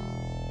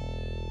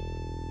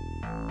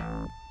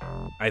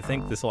 I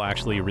think this will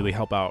actually really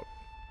help out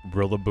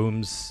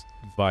Rillaboom's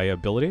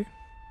viability.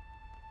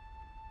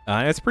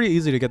 And it's pretty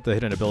easy to get the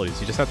hidden abilities.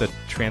 You just have to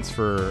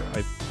transfer,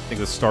 I think,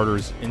 the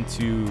starters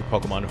into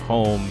Pokemon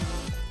Home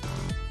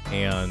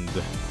and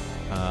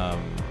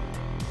Um,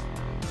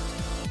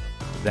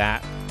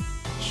 that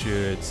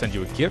should send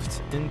you a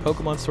gift in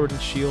Pokemon Sword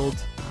and Shield.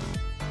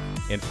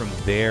 And from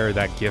there,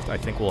 that gift, I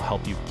think, will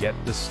help you get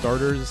the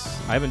starters.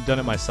 I haven't done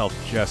it myself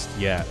just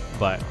yet,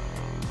 but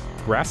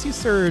Grassy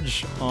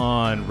Surge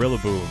on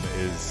Rillaboom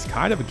is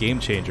kind of a game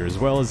changer, as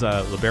well as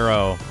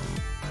Libero,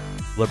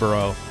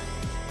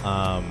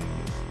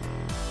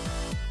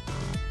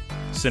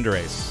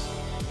 Cinderace.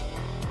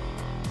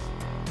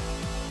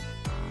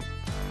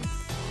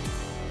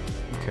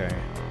 Okay.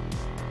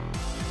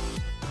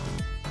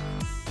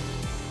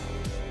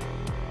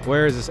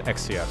 Where is this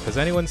XCF? Has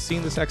anyone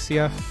seen this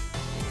XCF?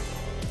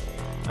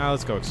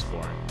 Let's go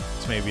exploring.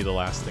 This may be the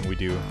last thing we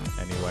do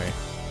anyway.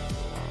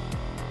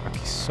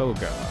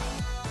 Akisoga.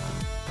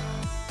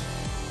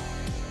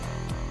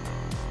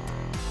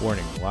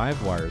 Warning,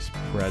 live wires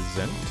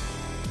present.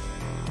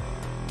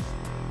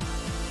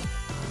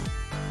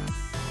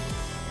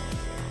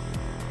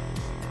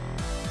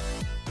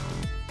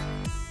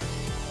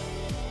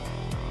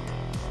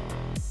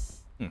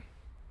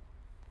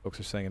 Folks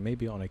are saying it may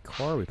be on a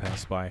car we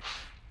passed by.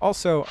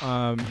 Also,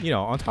 you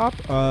know, on top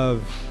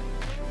of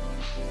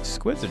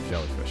squids and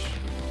jellyfish,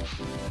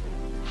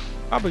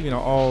 probably, you know,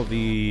 all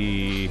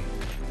the,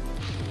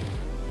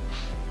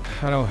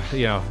 I don't know,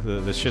 you know,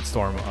 the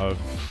shitstorm of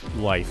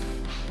life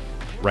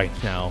right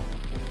now.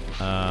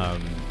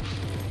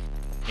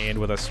 And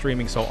with us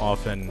streaming so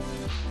often,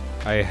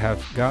 I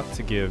have got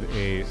to give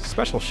a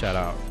special shout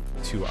out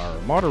to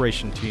our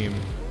moderation team,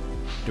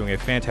 doing a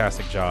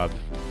fantastic job.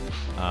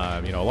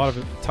 You know, a lot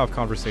of tough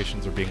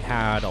conversations are being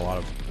had, a lot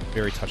of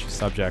very touchy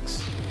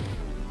subjects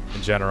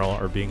in general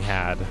are being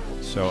had.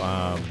 So,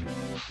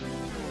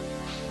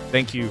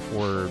 thank you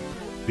for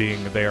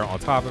being there on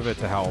top of it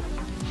to help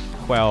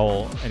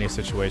quell any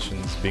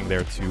situations, being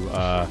there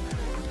to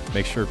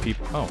make sure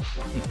people... Oh,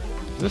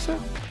 is this it?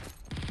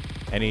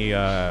 Any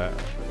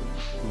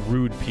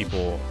rude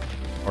people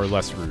are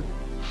less rude.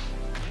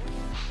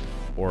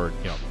 Or,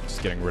 you know,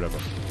 just getting rid of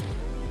them.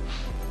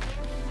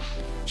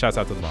 Shouts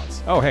out to the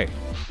mods. Oh, hey.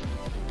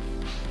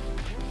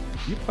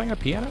 You playing a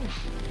piano?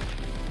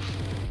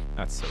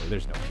 That's silly.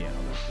 There's no piano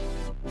there.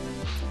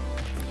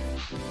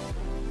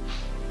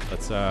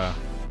 Let's, that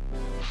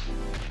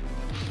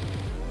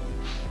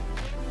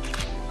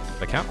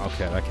count?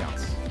 Okay, that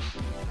counts.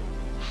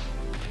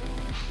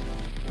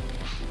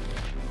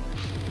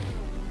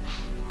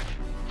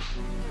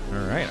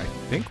 Alright, I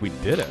think we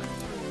did it.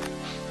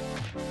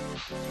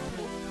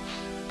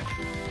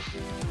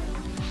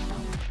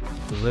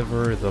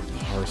 Deliver the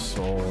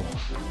parcel.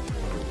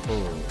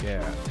 Oh,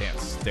 yeah.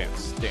 Dance,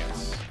 dance,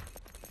 dance.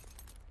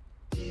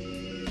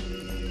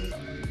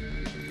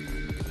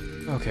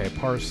 Okay,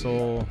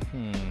 parcel.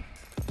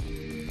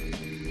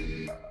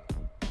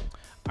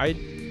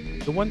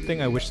 The one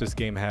thing I wish this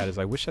game had is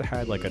I wish it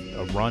had like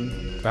a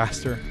run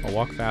faster, a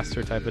walk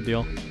faster type of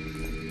deal.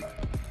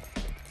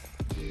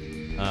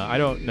 I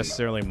don't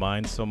necessarily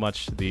mind so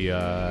much the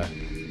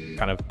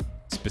kind of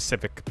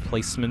specific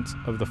placement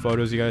of the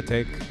photos you gotta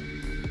take.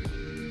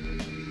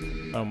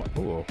 Oh,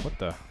 what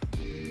the?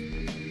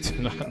 Did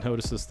not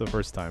notice this the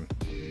first time.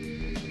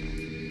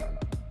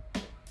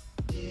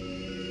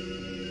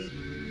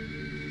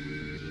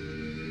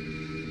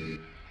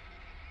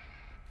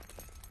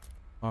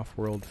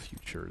 Off-world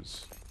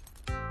futures.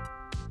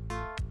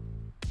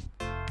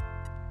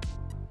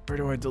 Where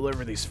do I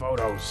deliver these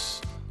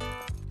photos?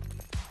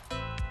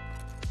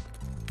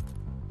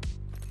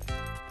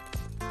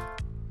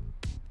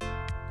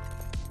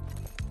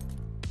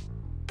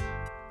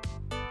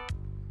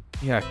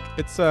 Yeah,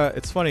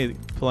 it's funny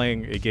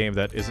playing a game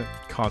that isn't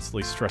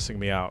constantly stressing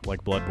me out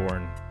like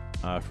Bloodborne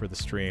for the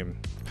stream.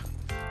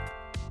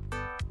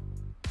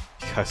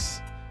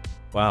 Because,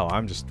 wow,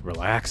 I'm just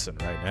relaxing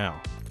right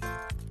now.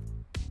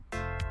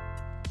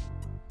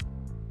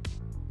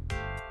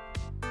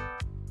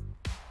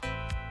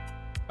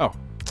 Oh,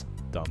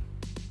 dumb.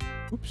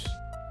 Oops.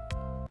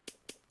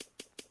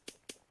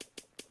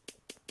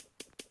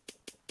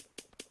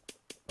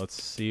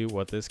 Let's see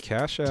what this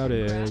cash out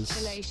is.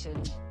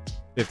 Congratulations.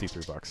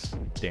 53 bucks.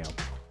 Damn.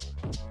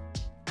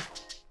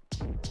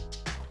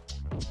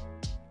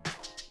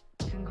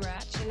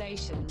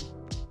 Congratulations.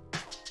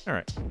 All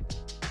right.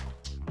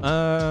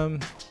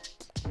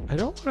 I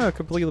don't want to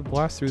completely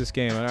blast through this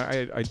game,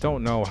 and I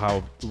don't know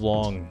how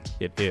long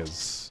it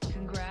is.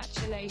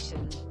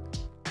 Congratulations.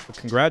 So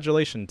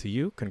congratulations to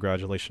you.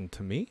 Congratulations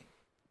to me.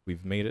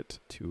 We've made it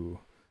to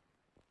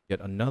yet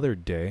another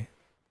day.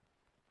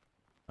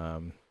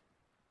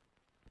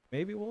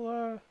 Maybe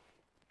we'll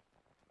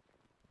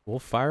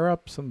fire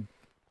up some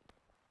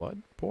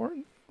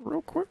Bloodborne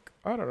real quick.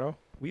 I don't know.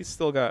 We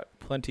still got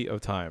plenty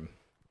of time.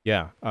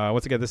 Yeah.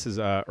 Once again, this is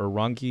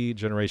Umurangi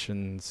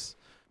Generations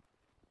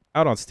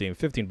out on Steam.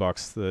 15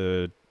 bucks.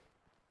 The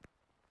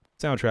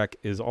soundtrack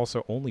is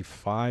also only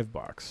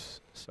 $5.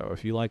 So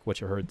if you like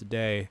what you heard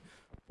today,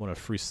 want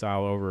to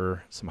freestyle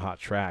over some hot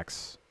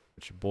tracks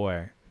with your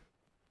boy,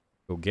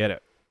 go get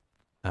it.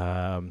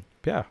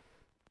 Yeah.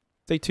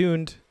 Stay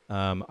tuned.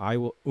 I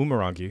will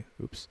Umurangi.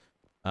 Oops.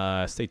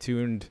 Stay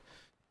tuned.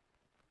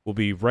 We'll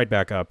be right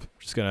back up.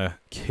 Just gonna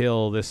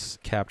kill this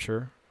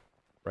capture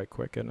right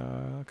quick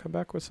and come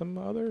back with some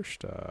other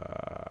stuff.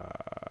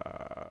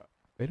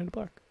 Fade into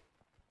black.